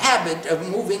make a habit of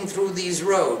moving through these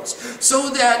roads.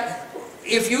 So that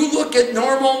if you look at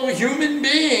normal human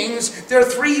beings, there are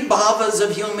three bhavas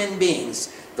of human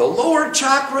beings. The lower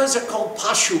chakras are called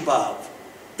Pashubhav.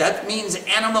 That means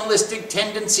animalistic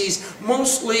tendencies,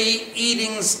 mostly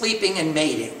eating, sleeping, and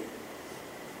mating.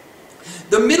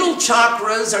 The middle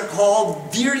chakras are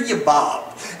called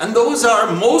Viryabhav, and those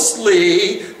are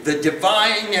mostly the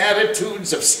divine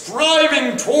attitudes of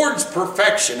striving towards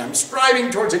perfection. I'm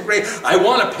striving towards a great, I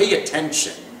want to pay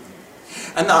attention.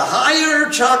 And the higher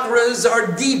chakras are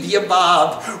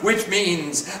Divyabhav, which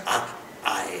means I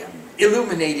am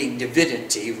illuminating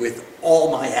divinity with all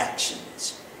my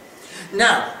actions.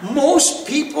 Now, most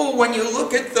people, when you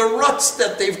look at the ruts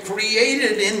that they've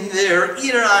created in their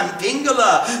Ira and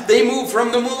Pingala, they move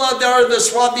from the Muladhara, the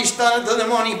Swadhisthana to the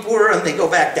Manipura, and they go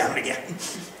back down again.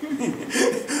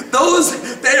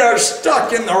 They are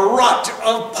stuck in the rut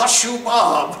of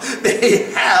Pashubhav.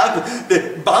 They have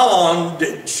the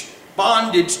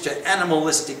bondage to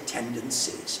animalistic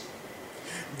tendencies.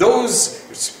 Those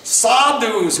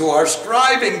sadhus who are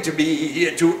striving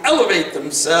to elevate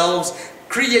themselves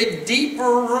create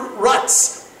deeper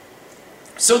ruts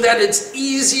so that it's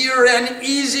easier and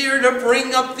easier to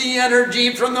bring up the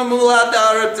energy from the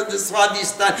Muladhara to the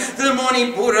Swadhisthana to the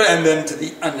Manipura and then to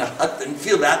the Anahat and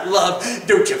feel that love.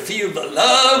 Don't you feel the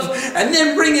love? And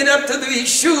then bring it up to the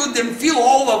Vishuddha and feel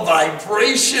all the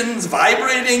vibrations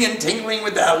vibrating and tingling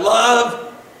with that love.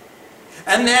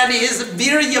 And that is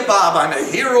Viryabhav. I'm a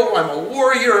hero, I'm a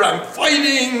warrior, I'm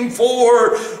fighting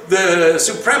for the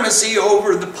supremacy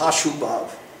over the Pashubhav.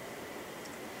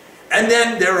 And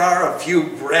then there are a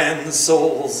few grand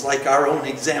souls, like our own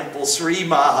example,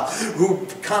 Srima, who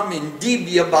come in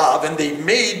Divyabhav, and they've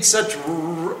made such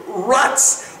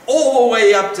ruts all the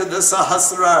way up to the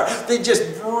Sahasrara. They just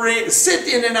sit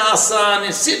in an asana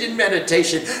and sit in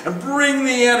meditation and bring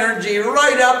the energy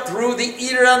right up through the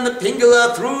Ira and the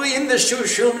Pingala, through in the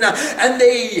Shushumna, and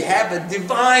they have a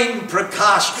divine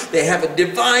prakash, they have a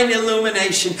divine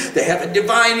illumination, they have a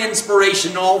divine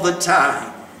inspiration all the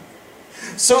time.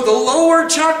 So the lower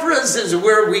chakras is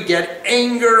where we get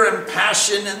anger and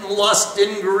passion and lust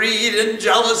and greed and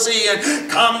jealousy and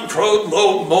kam, krodh,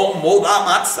 lobh, moh, moda,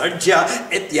 matsarya,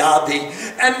 ityadi.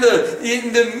 And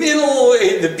in the middle,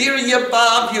 in the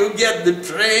Viryabhav, you get the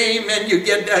prem and you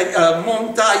get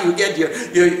mamta, you get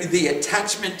the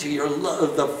attachment to your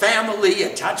love, the family,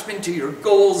 attachment to your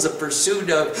goals, the pursuit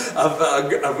of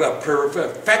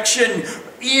perfection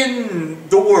in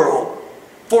the world,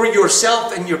 for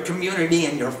yourself and your community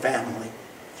and your family.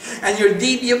 And your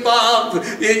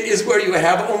Divyabhav is where you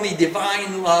have only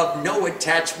divine love, no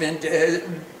attachment,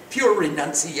 pure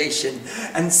renunciation,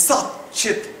 and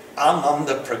Satchit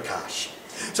Ananda Prakash.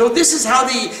 So this is how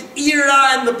the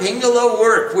Ira and the Pingala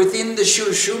work within the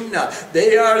Shushumna.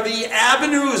 They are the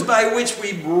avenues by which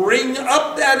we bring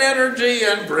up that energy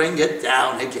and bring it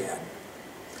down again.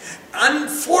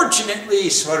 Unfortunately,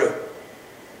 Swarup,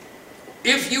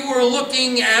 if you were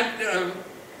looking at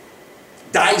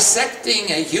dissecting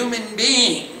a human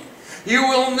being, you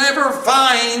will never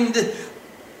find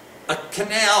a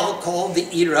canal called the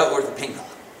Ira or the Pingala.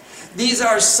 These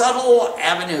are subtle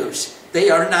avenues. They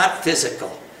are not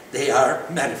physical. They are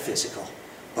metaphysical.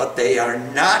 But they are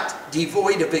not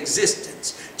devoid of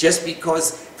existence just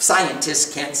because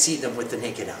scientists can't see them with the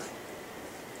naked eye.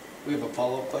 We have a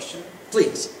follow-up question.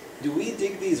 Please. Do we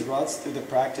dig these ruts through the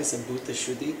practice of Bhuta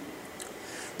Shuddhi?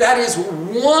 That is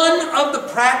one of the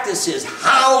practices.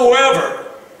 However,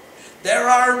 there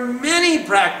are many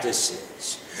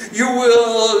practices. You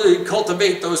will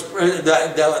cultivate those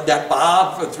that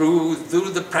bhav through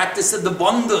the practice of the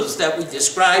bandhas that we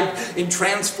described in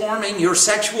transforming your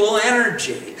sexual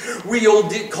energy. We'll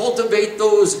cultivate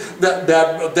that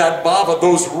bhava,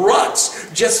 those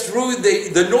ruts, just through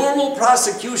the normal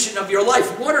prosecution of your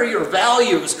life. What are your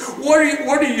values? What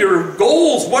are your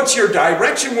goals? What's your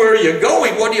direction? Where are you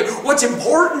going? What's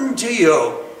important to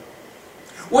you?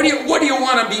 What do you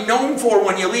want to be known for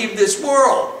when you leave this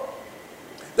world?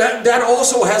 That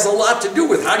also has a lot to do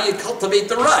with how do you cultivate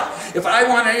the rut. If I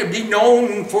want to be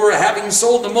known for having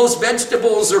sold the most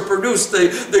vegetables or produced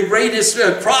the greatest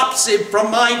crops from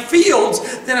my fields,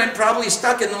 then I'm probably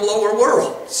stuck in the lower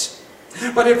worlds.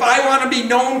 But if I want to be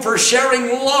known for sharing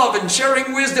love and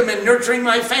sharing wisdom and nurturing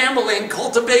my family and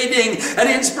cultivating an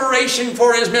inspiration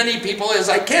for as many people as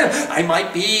I can, I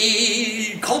might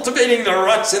be cultivating the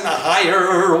ruts in the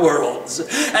higher worlds.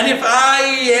 And if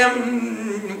I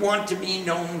want to be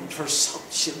known for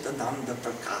Satchidananda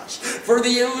Prakash, for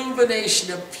the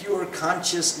illumination of pure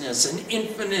consciousness and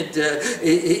infinite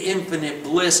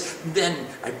bliss, then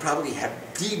I probably have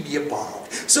deeply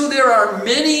evolved. So there are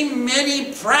many,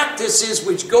 many practices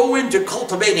which go into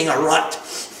cultivating a rut.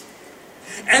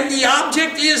 And the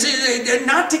object is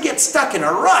not to get stuck in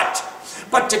a rut,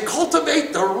 but to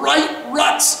cultivate the right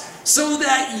ruts so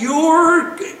that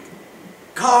your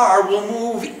car will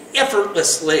move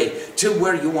effortlessly to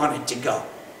where you want it to go.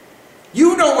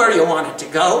 You know where you want it to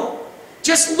go.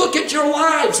 Just look at your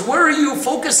lives. Where are you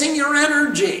focusing your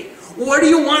energy? What do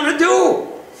you want to do?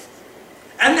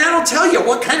 And that'll tell you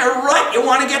what kind of rut you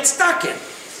want to get stuck in.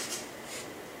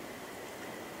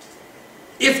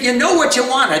 If you know what you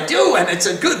want to do and it's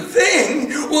a good thing,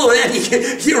 well then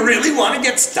you really want to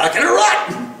get stuck in a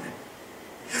rut.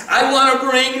 I want to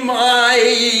bring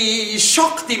my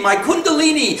Shakti, my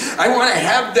Kundalini. I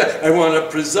want to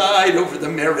preside over the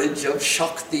marriage of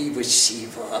Shakti with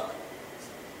Shiva.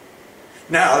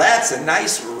 Now that's a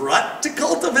nice rut to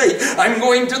cultivate. I'm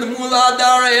going to the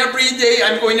Muladhara every day.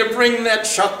 I'm going to bring that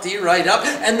Shakti right up.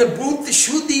 And the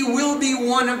Shuddhi will be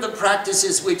one of the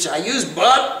practices which I use,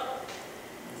 but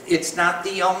it's not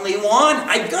the only one.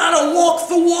 I've got to walk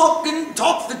the walk and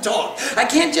talk the talk. I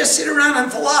can't just sit around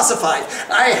and philosophize.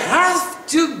 I have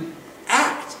to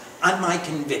act on my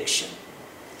conviction.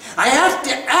 I have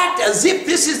to act as if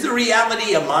this is the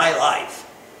reality of my life.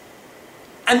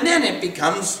 And then it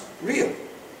becomes real.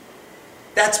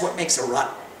 That's what makes a rut.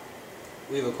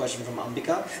 We have a question from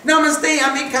Ambika. Namaste,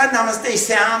 Ambika. Namaste,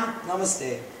 Sam.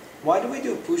 Namaste. Why do we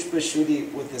do Pushpa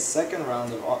Shuddhi with the second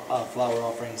round of flower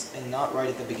offerings and not right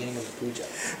at the beginning of the puja?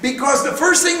 Because the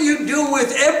first thing you do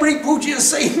with every puja is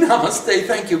say Namaste,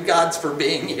 thank you gods for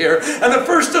being here. And the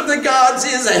first of the gods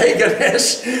is, hey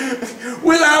Ganesh,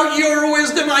 without your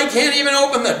wisdom I can't even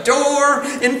open the door.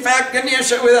 In fact,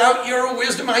 Ganesha, without your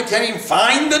wisdom I can't even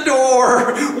find the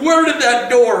door. Where did that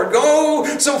door go?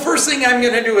 So first thing I'm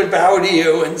going to do is bow to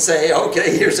you and say,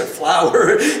 okay, here's a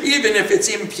flower. Even if it's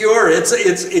impure, it's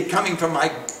coming from my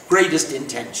greatest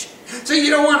intention. So you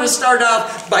don't want to start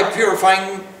off by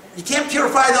purifying. You can't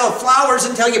purify the flowers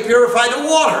until you purify the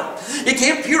water. You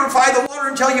can't purify the water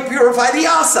until you purify the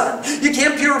asan. You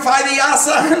can't purify the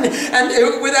asan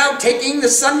and without taking the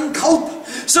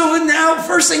sankalpa. So now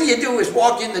first thing you do is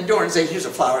walk in the door and say, here's a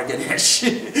flower, Ganesh.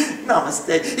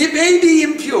 Namaste. It may be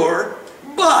impure,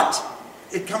 but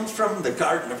it comes from the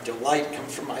garden of delight, it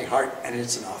comes from my heart, and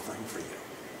it's an offering for you.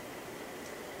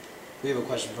 We have a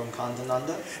question from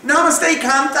Kantananda. Namaste,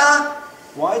 Kanta.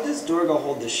 Why does Durga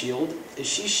hold the shield? Is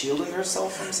she shielding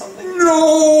herself from something?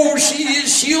 No, she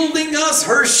is shielding us.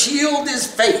 Her shield is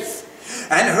faith.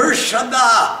 And her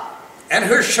Shraddha and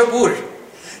her Shabur.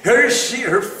 Her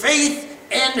faith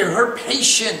and her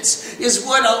patience is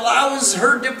what allows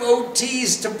her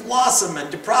devotees to blossom and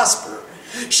to prosper.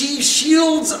 She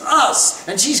shields us,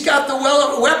 and she's got the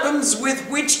weapons with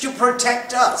which to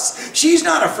protect us. She's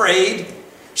not afraid.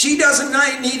 She doesn't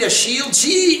need a shield.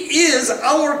 She is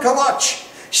our kavach.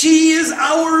 She is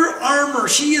our armor.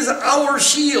 She is our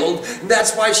shield.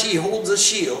 That's why she holds a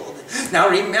shield. Now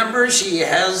remember, she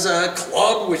has a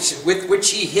club with which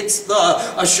she hits the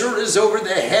asuras over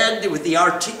the head with the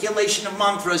articulation of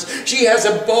mantras. She has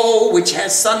a bow which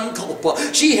has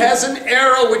sankalpa. She has an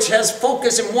arrow which has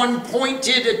focus and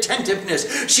one-pointed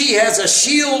attentiveness. She has a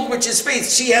shield which is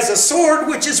faith. She has a sword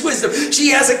which is wisdom. She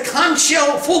has a conch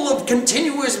shell full of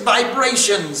continuous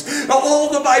vibrations,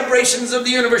 all the vibrations of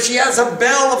the universe. She has a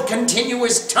bell of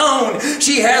continuous tone.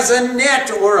 She has a net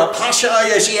or a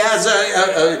pasha. She has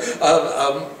a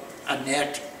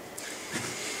net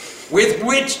with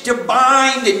which to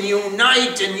bind and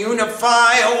unite and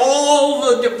unify all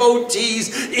the devotees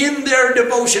in their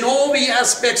devotion, all the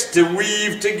aspects to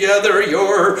weave together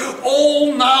your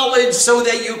old knowledge so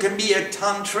that you can be a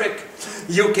tantric,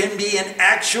 you can be an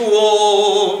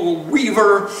actual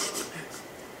weaver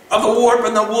of the warp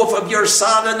and the woof of your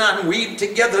sadhana and weave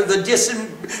together the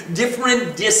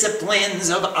different disciplines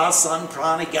of asan,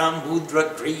 pranayam,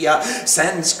 mudra, kriya,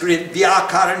 Sanskrit,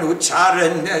 vyakaran,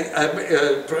 ucharan,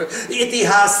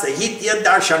 itihas, sahitya,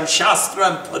 darshan, shastra,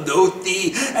 and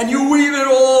padoti, and you weave it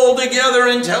all together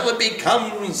until it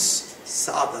becomes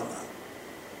sadhana.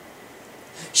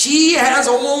 She has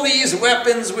all these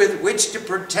weapons with which to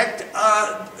protect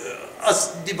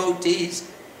us devotees,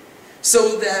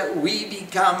 so that we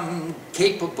become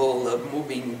capable of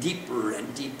moving deeper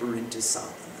and deeper into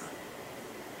sadhana.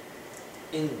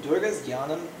 In Durga's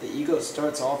Jnanam, the ego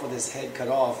starts off with his head cut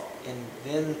off, and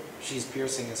then she's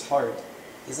piercing his heart.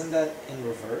 Isn't that in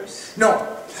reverse?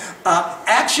 No.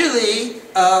 Actually,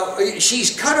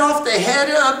 she's cut off the head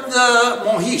of the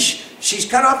mohish. She's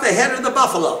cut off the head of the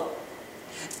buffalo.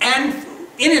 And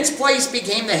in its place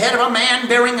became the head of a man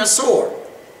bearing a sword.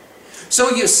 So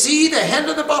you see the head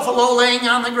of the buffalo laying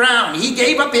on the ground. He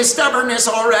gave up his stubbornness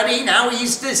already. Now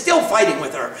he's still fighting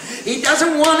with her. He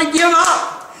doesn't want to give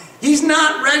up. He's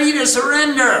not ready to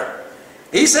surrender.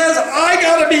 He says, I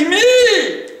gotta be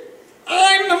me.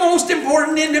 I'm the most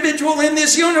important individual in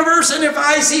this universe, and if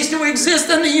I cease to exist,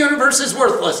 then the universe is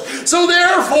worthless. So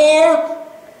therefore,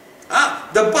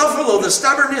 the buffalo, the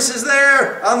stubbornness is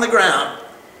there on the ground.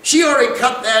 She already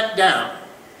cut that down.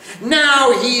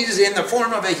 Now he's in the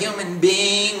form of a human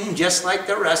being, just like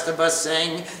the rest of us,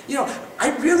 saying, you know,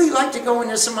 I'd really like to go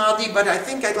into samadhi, but I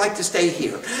think I'd like to stay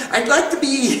here. I'd like to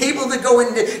be able to go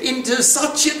into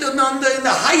Satchidananda, in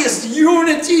the highest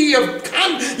unity of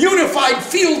unified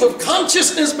field of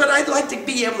consciousness, but I'd like to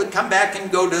be able to come back and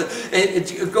go to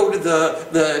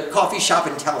the coffee shop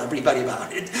and tell everybody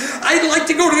about it. I'd like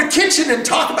to go to the kitchen and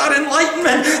talk about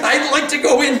enlightenment. I'd like to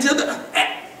go into the...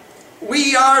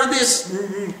 We are this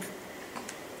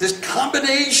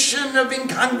combination of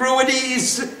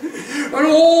incongruities, and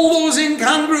all those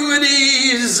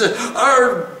incongruities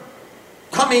are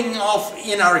coming off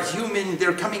in our human,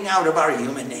 they're coming out of our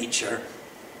human nature.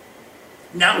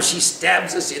 Now she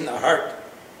stabs us in the heart,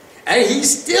 and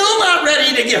he's still not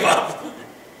ready to give up.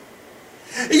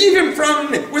 Even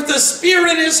with the spear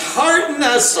in his heart and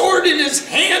the sword in his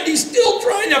hand, he's still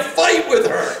trying to fight with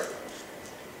her.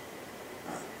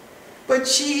 But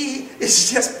she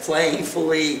is just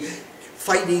playfully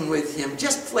fighting with him.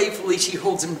 Just playfully, she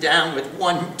holds him down with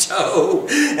one toe,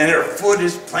 and her foot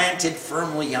is planted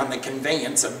firmly on the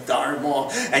conveyance of Dharma,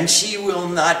 and she will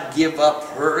not give up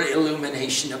her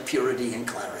illumination of purity and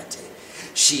clarity.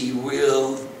 She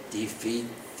will defeat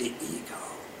the ego.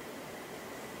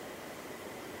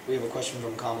 We have a question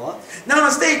from Kamala.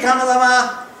 Namaste,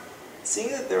 Kamalama.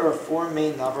 Seeing that there are 4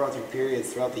 main Navaratri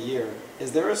periods throughout the year,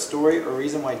 is there a story or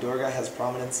reason why Durga has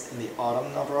prominence in the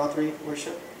autumn Navaratri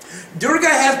worship? Durga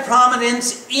has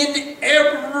prominence in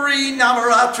every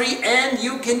Navaratri, and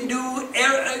you can do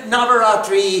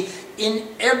Navaratri in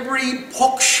every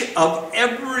Poksha of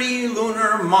every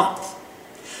lunar month.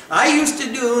 I used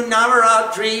to do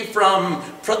Navaratri from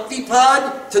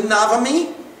Pratipad to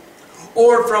Navami,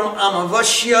 or from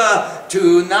Amavasya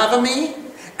to Navami,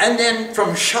 and then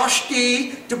from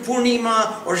Shashti to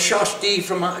Purnima, or Shashti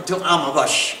to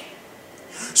Amavasya.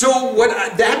 So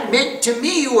what that meant to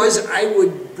me was I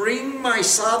would bring my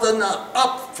sadhana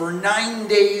up for 9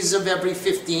 days of every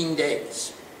 15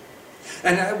 days.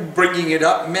 And bringing it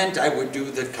up meant I would do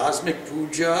the cosmic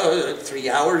puja 3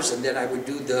 hours, and then I would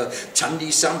do the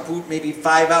Chandi Samput maybe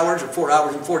 5 hours or 4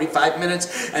 hours and 45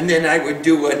 minutes, and then I would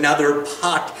do another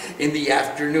pot in the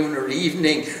afternoon or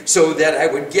evening, so that I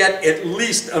would get at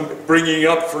least, bringing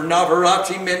up for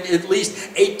Navaratri meant at least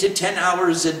 8 to 10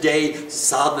 hours a day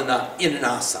sadhana in an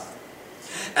asana.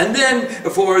 And then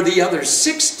for the other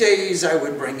 6 days I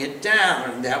would bring it down,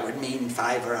 and that would mean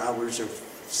 5 hours or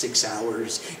 6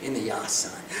 hours in the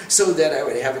asana, so that I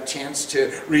would have a chance to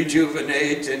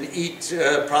rejuvenate and eat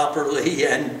properly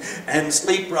and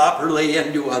sleep properly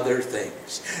and do other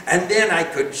things. And then I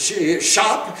could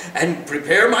shop and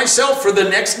prepare myself for the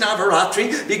next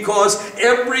Navaratri, because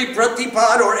every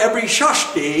Pratipad or every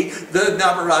Shashti, the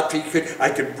Navaratri,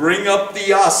 I could bring up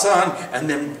the asana and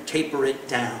then taper it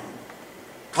down.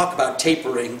 Talk about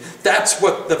tapering. That's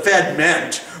what the Fed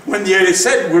meant. When they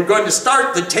said we're going to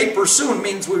start the taper soon,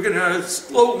 means we're going to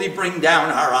slowly bring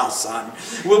down our asana.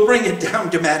 We'll bring it down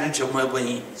to manageable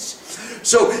means.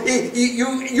 So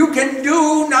you can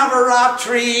do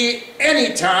Navaratri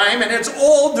anytime, and it's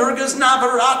all Durga's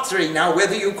Navaratri. Now,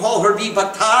 whether you call her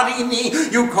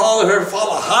Vipatarini, you call her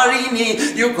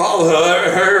Falaharini, you call her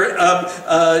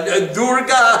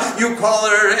Durga, you call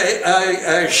her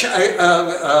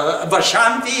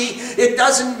Vashanti, it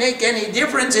doesn't make any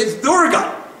difference. It's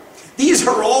Durga. These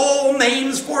are all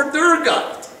names for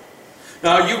Durga.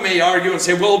 Now, you may argue and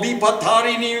say, well,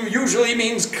 Vipatarini usually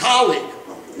means Kali.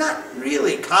 Not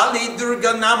really. Kali,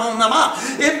 Durga, Namo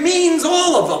Namah. It means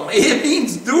all of them. It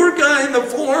means Durga in the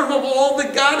form of all the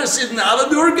goddesses. Nava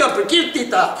Durga,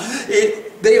 Prakirtita.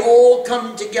 they all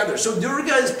come together. So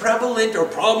Durga is prevalent or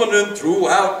prominent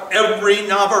throughout every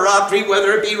Navaratri,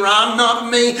 whether it be Ram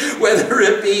Navami, whether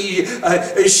it be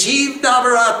Shiv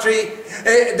Navaratri.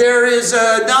 There is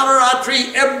a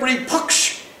Navaratri every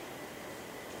Paksh.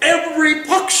 Every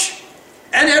Paksh.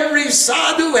 And every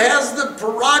sadhu has the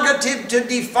prerogative to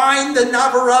define the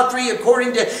Navaratri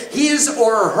according to his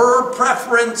or her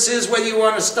preferences, whether you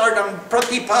want to start on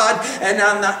Pratipad and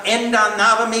end on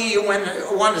Navami, you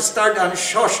want to start on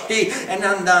Shashti and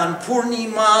end on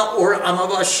Purnima or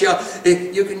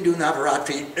Amavasya. You can do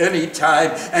Navaratri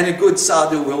anytime, and a good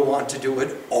sadhu will want to do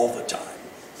it all the time.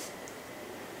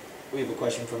 We have a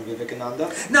question from Vivekananda.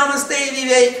 Namaste,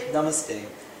 Vivek. Namaste.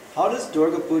 How does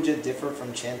Durga Puja differ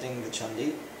from chanting the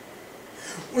Chandi?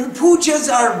 Pujas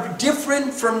are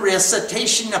different from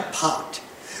recitation of Pat.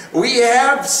 We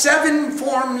have 7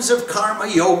 forms of karma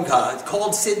yoga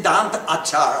called Siddhanta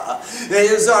Achara.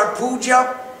 There's our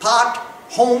puja, Pat,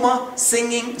 Homa,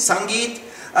 singing, Sangeet,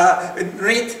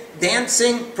 Nrit,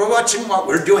 dancing, pravachan, what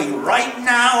we're doing right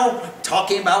now,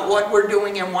 talking about what we're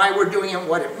doing and why we're doing it and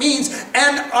what it means,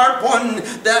 and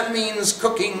Arpan, that means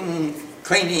cooking,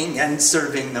 cleaning, and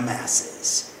serving the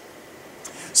masses.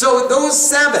 So those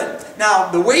 7. Now,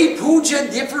 the way puja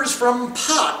differs from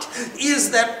Pat is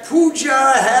that puja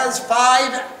has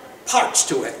 5 parts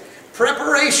to it.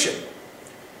 Preparation,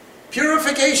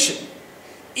 purification,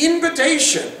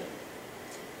 invitation,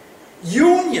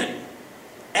 union,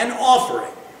 and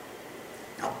offering.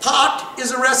 Now, Pat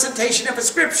is a recitation of a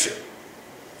scripture.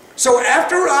 So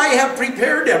after I have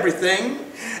prepared everything,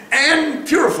 and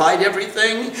purified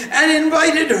everything, and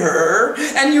invited her,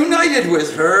 and united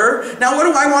with her, now what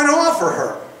do I want to offer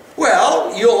her?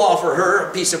 Well, you'll offer her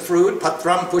a piece of fruit,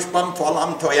 patram, pushpam,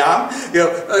 phalam, toyam,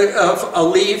 a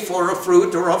leaf, or a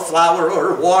fruit, or a flower,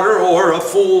 or water, or a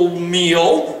full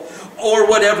meal, or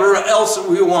whatever else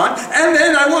we want. And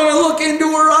then I want to look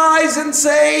into her eyes and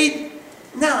say,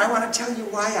 now I want to tell you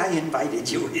why I invited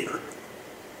you here.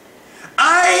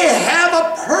 I have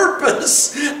a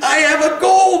purpose. I have a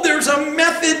goal. There's a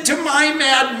method to my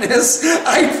madness.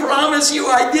 I promise you,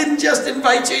 I didn't just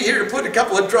invite you here to put a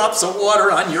couple of drops of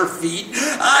water on your feet.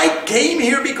 I came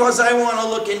here because I want to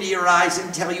look into your eyes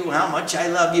and tell you how much I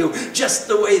love you, just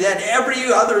the way that every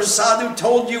other sadhu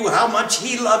told you how much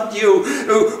he loved you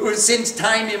since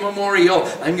time immemorial.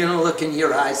 I'm going to look in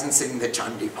your eyes and sing the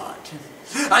Chandipat.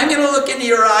 I'm going to look into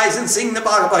your eyes and sing the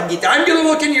Bhagavad Gita. I'm going to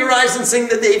look into your eyes and sing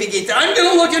the Devi Gita. I'm going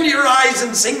to look into your eyes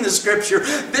and sing the scripture.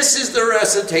 This is the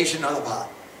recitation of the Pat.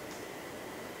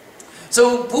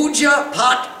 So puja,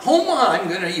 Pat, Homa, I'm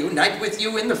going to unite with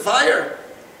you in the fire.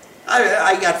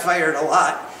 I got fired a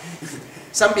lot.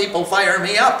 Some people fire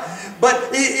me up.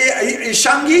 But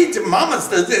Sangeet, Mama's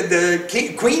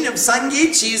the queen of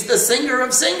Sangeet. She's the singer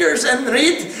of singers. And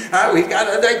Rit, we've got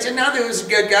Advaita who's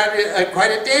got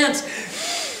quite a dance.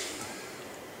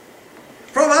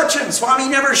 Pravachan, Swami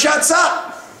never shuts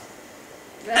up.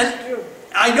 That's true.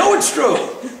 I know it's true.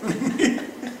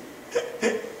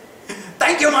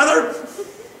 Thank you, Mother.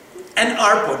 And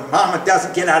Arpan, Mama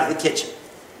doesn't get out of the kitchen.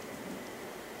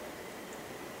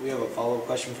 We have a follow-up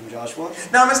question from Joshua.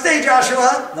 Namaste,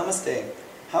 Joshua. Namaste.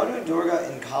 How do Durga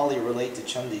and Kali relate to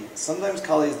Chandi? Sometimes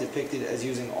Kali is depicted as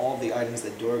using all of the items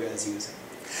that Durga is using.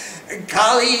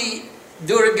 Kali,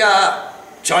 Durga,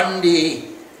 Chandi,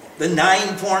 the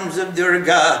 9 forms of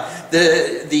Durga,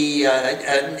 the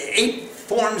 8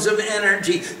 forms of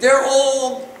energy, they're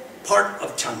all part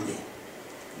of Chandi.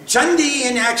 Chandi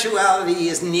in actuality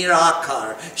is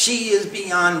Nirakar. She is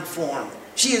beyond form.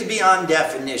 She is beyond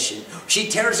definition. She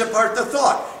tears apart the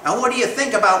thought. Now what do you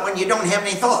think about when you don't have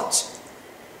any thoughts?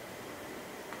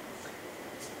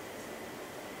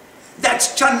 That's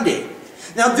Chandi.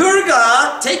 Now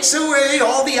Durga takes away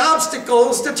all the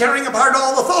obstacles to tearing apart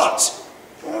all the thoughts.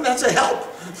 Well, that's a help.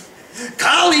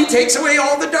 Kali takes away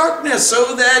all the darkness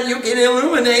so that you can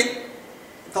illuminate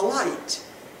the light.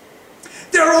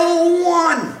 They're all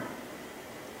one.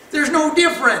 There's no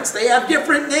difference. They have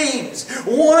different names.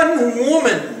 One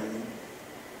woman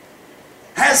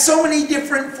has so many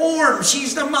different forms.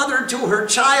 She's the mother to her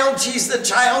child. She's the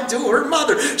child to her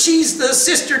mother. She's the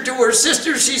sister to her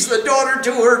sister. She's the daughter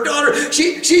to her daughter.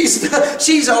 She's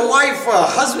a wife, a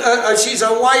husband. She's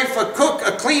a wife, a cook,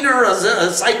 a cleaner,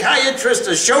 a psychiatrist,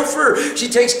 a chauffeur. She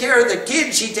takes care of the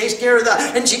kids. She takes care of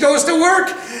and she goes to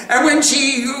work. And when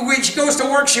she goes to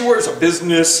work, she wears a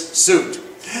business suit.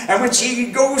 And when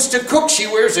she goes to cook, she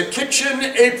wears a kitchen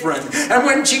apron. And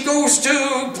when she goes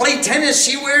to play tennis,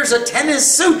 she wears a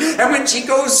tennis suit. And when she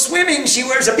goes swimming, she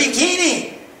wears a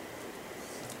bikini.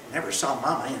 Never saw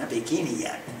Mama in a bikini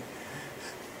yet.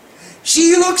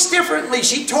 She looks differently,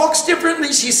 she talks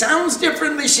differently, she sounds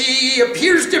differently, she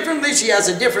appears differently, she has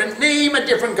a different name, a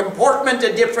different comportment,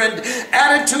 a different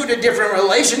attitude, a different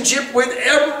relationship with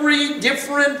every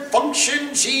different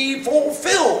function she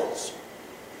fulfills.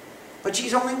 But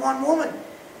she's only one woman.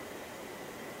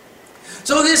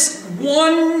 So this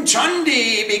one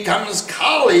Chandi becomes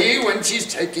Kali when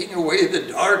she's taking away the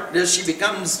darkness. She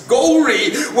becomes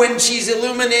Gauri when she's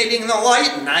illuminating the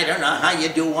light. And I don't know how you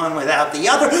do one without the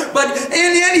other. But in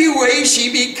any way,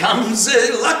 she becomes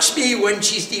Lakshmi when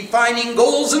she's defining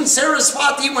goals, and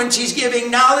Saraswati when she's giving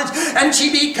knowledge. And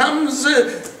she becomes,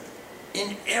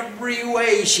 in every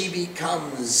way, she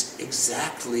becomes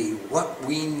exactly what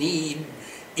we need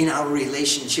in our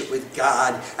relationship with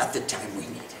God at the time we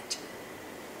need it.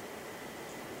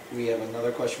 We have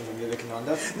another question from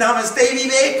Vivekananda. Namaste,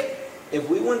 Vivek. If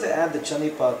we want to add the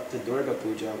Chandipat to Durga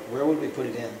Puja, where would we put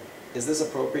it in? Is this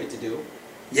appropriate to do?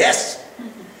 Yes.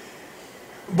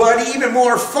 But even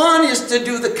more fun is to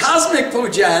do the cosmic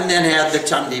puja and then add the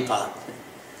Chandipat.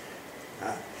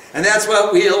 And that's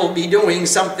what we'll be doing,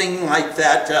 something like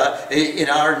that in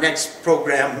our next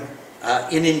program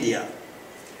in India.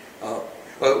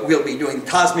 We'll be doing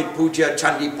cosmic puja,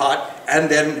 Chandipat, and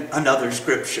then another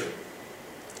scripture,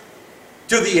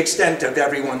 to the extent of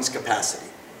everyone's capacity.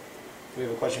 We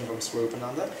have a question from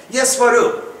Swarupananda. Yes,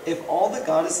 Swarup. If all the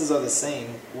goddesses are the same,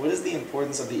 what is the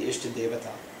importance of the Ishta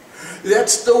Devata?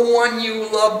 That's the one you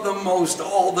love the most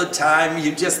all the time.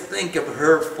 You just think of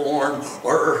her form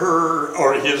or her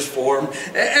or his form.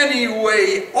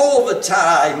 Anyway, all the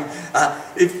time.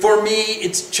 For me,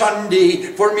 it's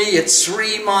Chandi. For me, it's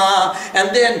Sri Ma.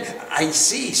 And then I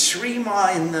see Sri Ma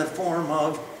in the form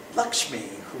of Lakshmi,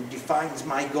 who defines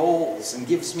my goals and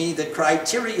gives me the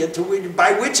criteria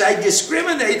by which I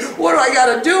discriminate. What do I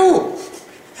got to do?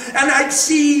 And I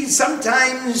see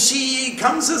sometimes she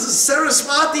comes as a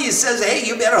Saraswati, says, hey,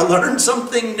 you better learn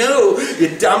something new,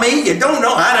 you dummy. You don't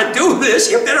know how to do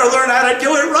this. You better learn how to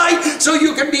do it right so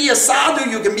you can be a sadhu,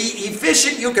 you can be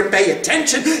efficient, you can pay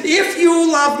attention. If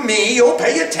you love me, you'll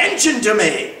pay attention to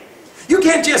me. You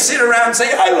can't just sit around and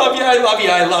say, I love you, I love you,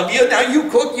 I love you. Now you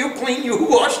cook, you clean, you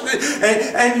wash,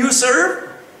 and you serve.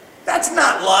 That's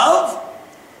not love.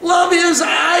 Love is,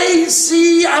 I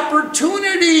see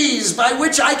opportunities by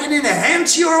which I can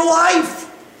enhance your life.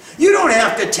 You don't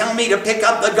have to tell me to pick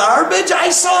up the garbage.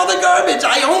 I saw the garbage.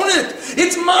 I own it.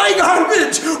 It's my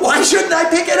garbage. Why shouldn't I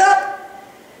pick it up?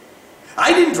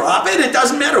 I didn't drop it. It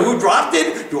doesn't matter who dropped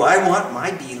it. Do I want my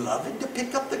beloved to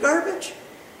pick up the garbage?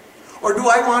 Or do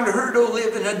I want her to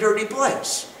live in a dirty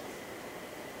place?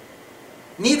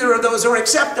 Neither of those are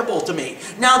acceptable to me.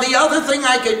 Now, the other thing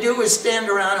I could do is stand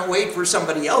around and wait for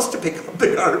somebody else to pick up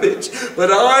the garbage. But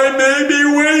I may be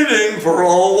waiting for a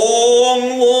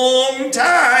long, long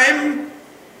time.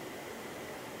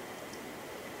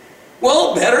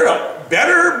 Well,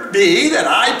 better be that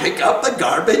I pick up the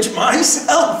garbage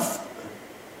myself.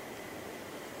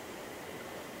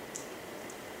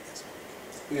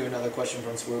 We have another question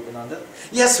from Swarupananda.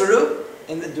 Yes, Swarup?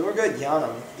 In the Durga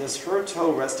Dhyanam, does her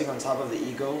toe resting on top of the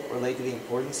ego relate to the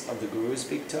importance of the Guru's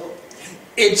big toe?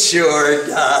 It sure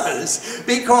does.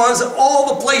 Because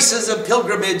all the places of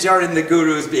pilgrimage are in the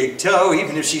Guru's big toe,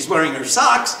 even if she's wearing her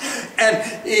socks. And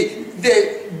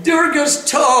the Durga's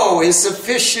toe is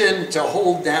sufficient to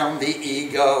hold down the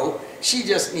ego. She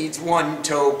just needs one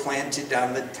toe planted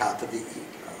on the top of the ego.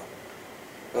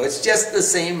 So it's just the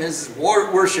same as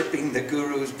worshipping the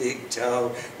Guru's big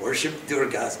toe. Worship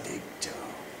Durga's big toe.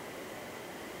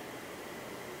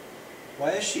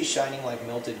 Why is she shining like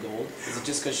melted gold? Is it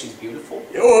just because she's beautiful?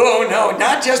 Oh, no,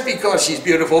 not just because she's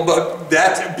beautiful, but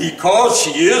that because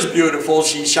she is beautiful,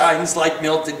 she shines like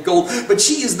melted gold. But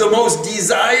she is the most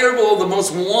desirable, the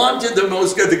most wanted,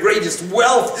 the greatest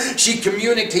wealth. She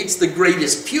communicates the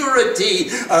greatest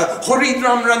purity.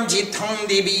 Horidram Ranjitang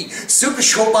Devi,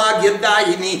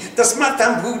 Subshobhagyadayini,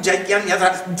 Tasmatam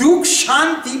Pujagyanyata, Duk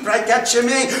Shanti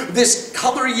Prakachame. This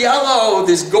color yellow,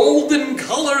 this golden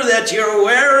color that you're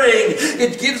wearing,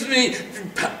 it gives me,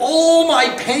 all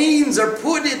my pains are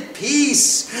put at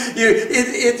peace.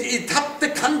 Tap the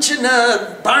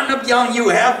Kanchana, Barnabyang, you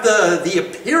have the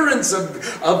appearance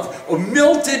of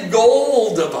melted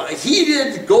gold, of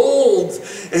heated gold.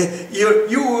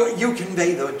 You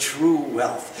convey the true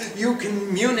wealth. You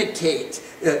communicate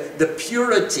the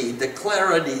purity, the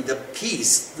clarity, the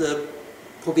peace, the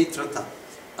pavitrata,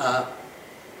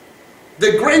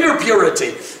 the greater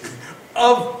purity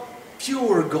of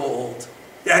pure gold.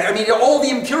 I mean, all the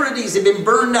impurities have been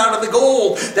burned out of the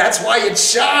gold. That's why it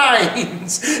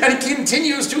shines. And it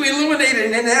continues to illuminate it,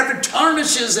 and it never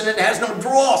tarnishes, and it has no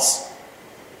dross.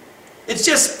 It's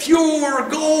just pure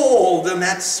gold, and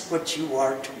that's what you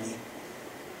are to me.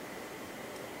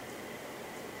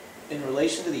 In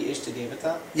relation to the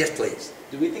Ishtadevata, Yes, please.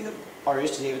 do we think of our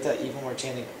Ishtadevata even when we're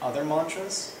chanting other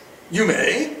mantras? You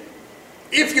may.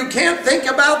 If you can't think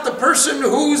about the person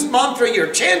whose mantra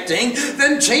you're chanting,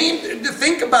 then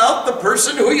think about the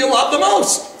person who you love the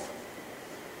most.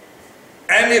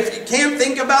 And if you can't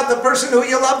think about the person who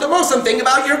you love the most, then think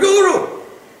about your guru.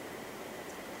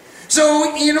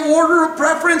 So in order of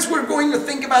preference, we're going to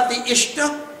think about the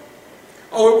Ishta,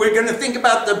 or we're going to think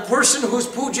about the person whose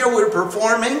puja we're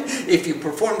performing. If you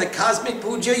perform the cosmic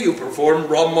puja, you perform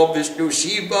Brahma, Vishnu,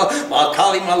 Shiva, Ma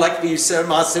Kali, Ma Lakshmi,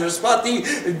 Ma Saraswati,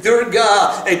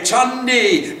 Durga,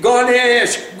 Chandi,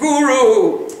 Ganesh,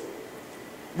 Guru.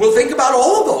 We'll think about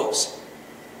all of those.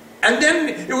 And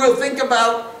then we'll think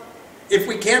about, if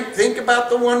we can't think about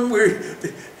the one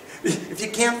if you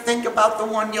can't think about the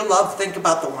one you love, think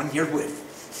about the one you're with.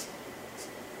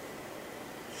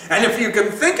 And if you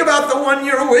can think about the one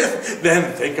you're with,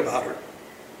 then think about her.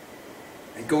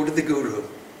 And go to the Guru.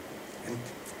 And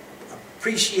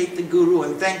appreciate the Guru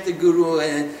and thank the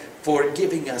Guru for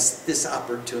giving us this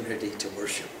opportunity to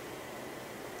worship.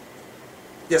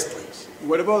 Yes, please.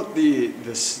 What about the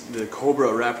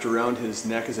cobra wrapped around his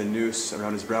neck as a noose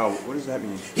around his brow? What does that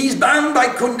mean? He's bound by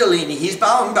Kundalini. He's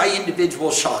bound by individual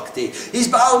Shakti. He's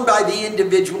bound by the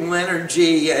individual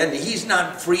energy, and he's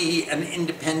not free and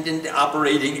independent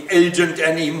operating agent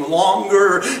any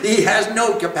longer. He has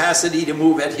no capacity to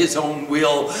move at his own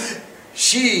will.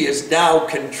 She is now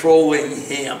controlling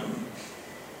him.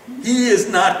 He is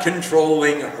not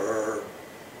controlling her.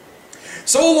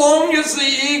 So long as the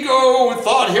ego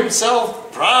thought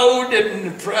himself proud and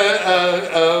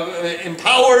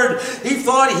empowered, he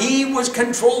thought he was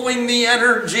controlling the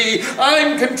energy.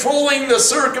 I'm controlling the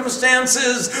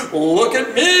circumstances. Look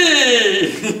at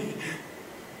me.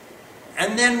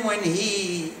 And then when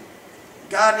he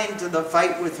got into the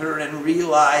fight with her and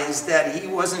realized that he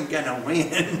wasn't going to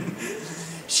win,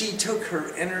 she took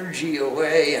her energy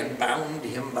away and bound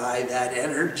him by that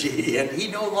energy, and he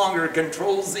no longer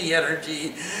controls the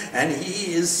energy, and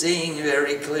he is seeing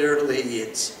very clearly,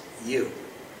 it's you,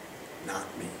 not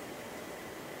me.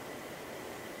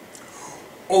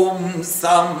 Om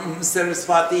Sam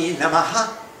Saraswati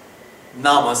Namaha.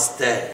 Namaste.